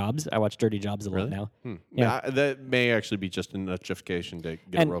Dirty Jobs. I watch Dirty Jobs a lot Really? now. Yeah, that may actually be just enough justification to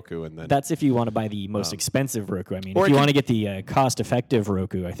get And a Roku and then. That's if you want to buy the most expensive Roku. I mean, or if I you could- want to get the cost-effective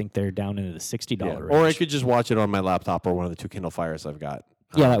Roku, I think they're down into the $60 range. Or I could just watch it on my laptop or one of the 2 Kindle Fires I've got.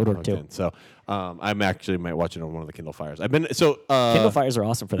 Yeah, that would work hooked too. in. So I'm actually might watch it on one of the Kindle Fires. I've been so Kindle Fires are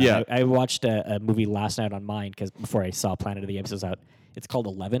awesome for that. yeah. I watched a movie last night on mine because before I saw Planet of the Apes was out. It's called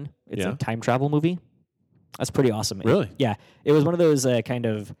 11. It's Yeah. a time travel movie. That's pretty awesome. Really? Yeah. It was one of those kind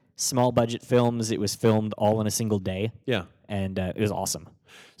of small budget films. It was filmed all in a single day, Yeah. and it was awesome.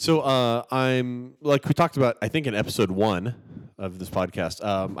 So I'm like we talked about. I think in episode 1 of this podcast,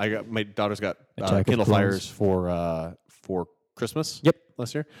 I got my daughter's got Attack of Kindle Clones. Fires for Christmas. Yep.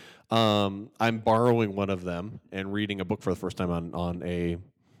 Last year. I'm borrowing one of them and reading a book for the first time on a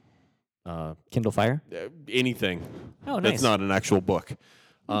Kindle Fire. anything. Oh, nice. That's not an actual book.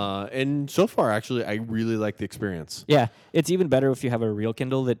 And so far, actually, I really like the experience. Yeah, it's even better if you have a real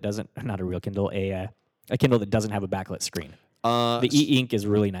Kindle that doesn't, not a real Kindle, a Kindle that doesn't have a backlit screen. The e-ink is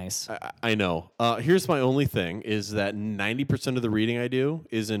really nice. I know. Here's my only thing is that 90% of the reading I do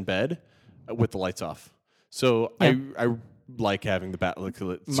is in bed with the lights off. So Yeah. I like having the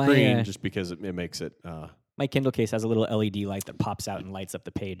backlit My, screen just because it makes it. My Kindle case has a little LED light that pops out and lights up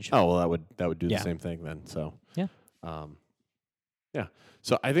the page. Oh well, that would do Yeah. the same thing then. So Yeah. Yeah.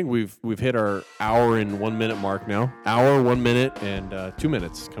 So I think we've hit our hour and 1 minute mark now. Hour, 1 minute, and 2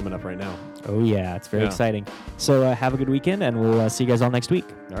 minutes coming up right now. Oh, yeah, it's very Yeah. exciting. So have a good weekend, and we'll see you guys all next week.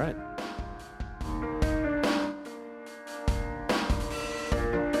 All right.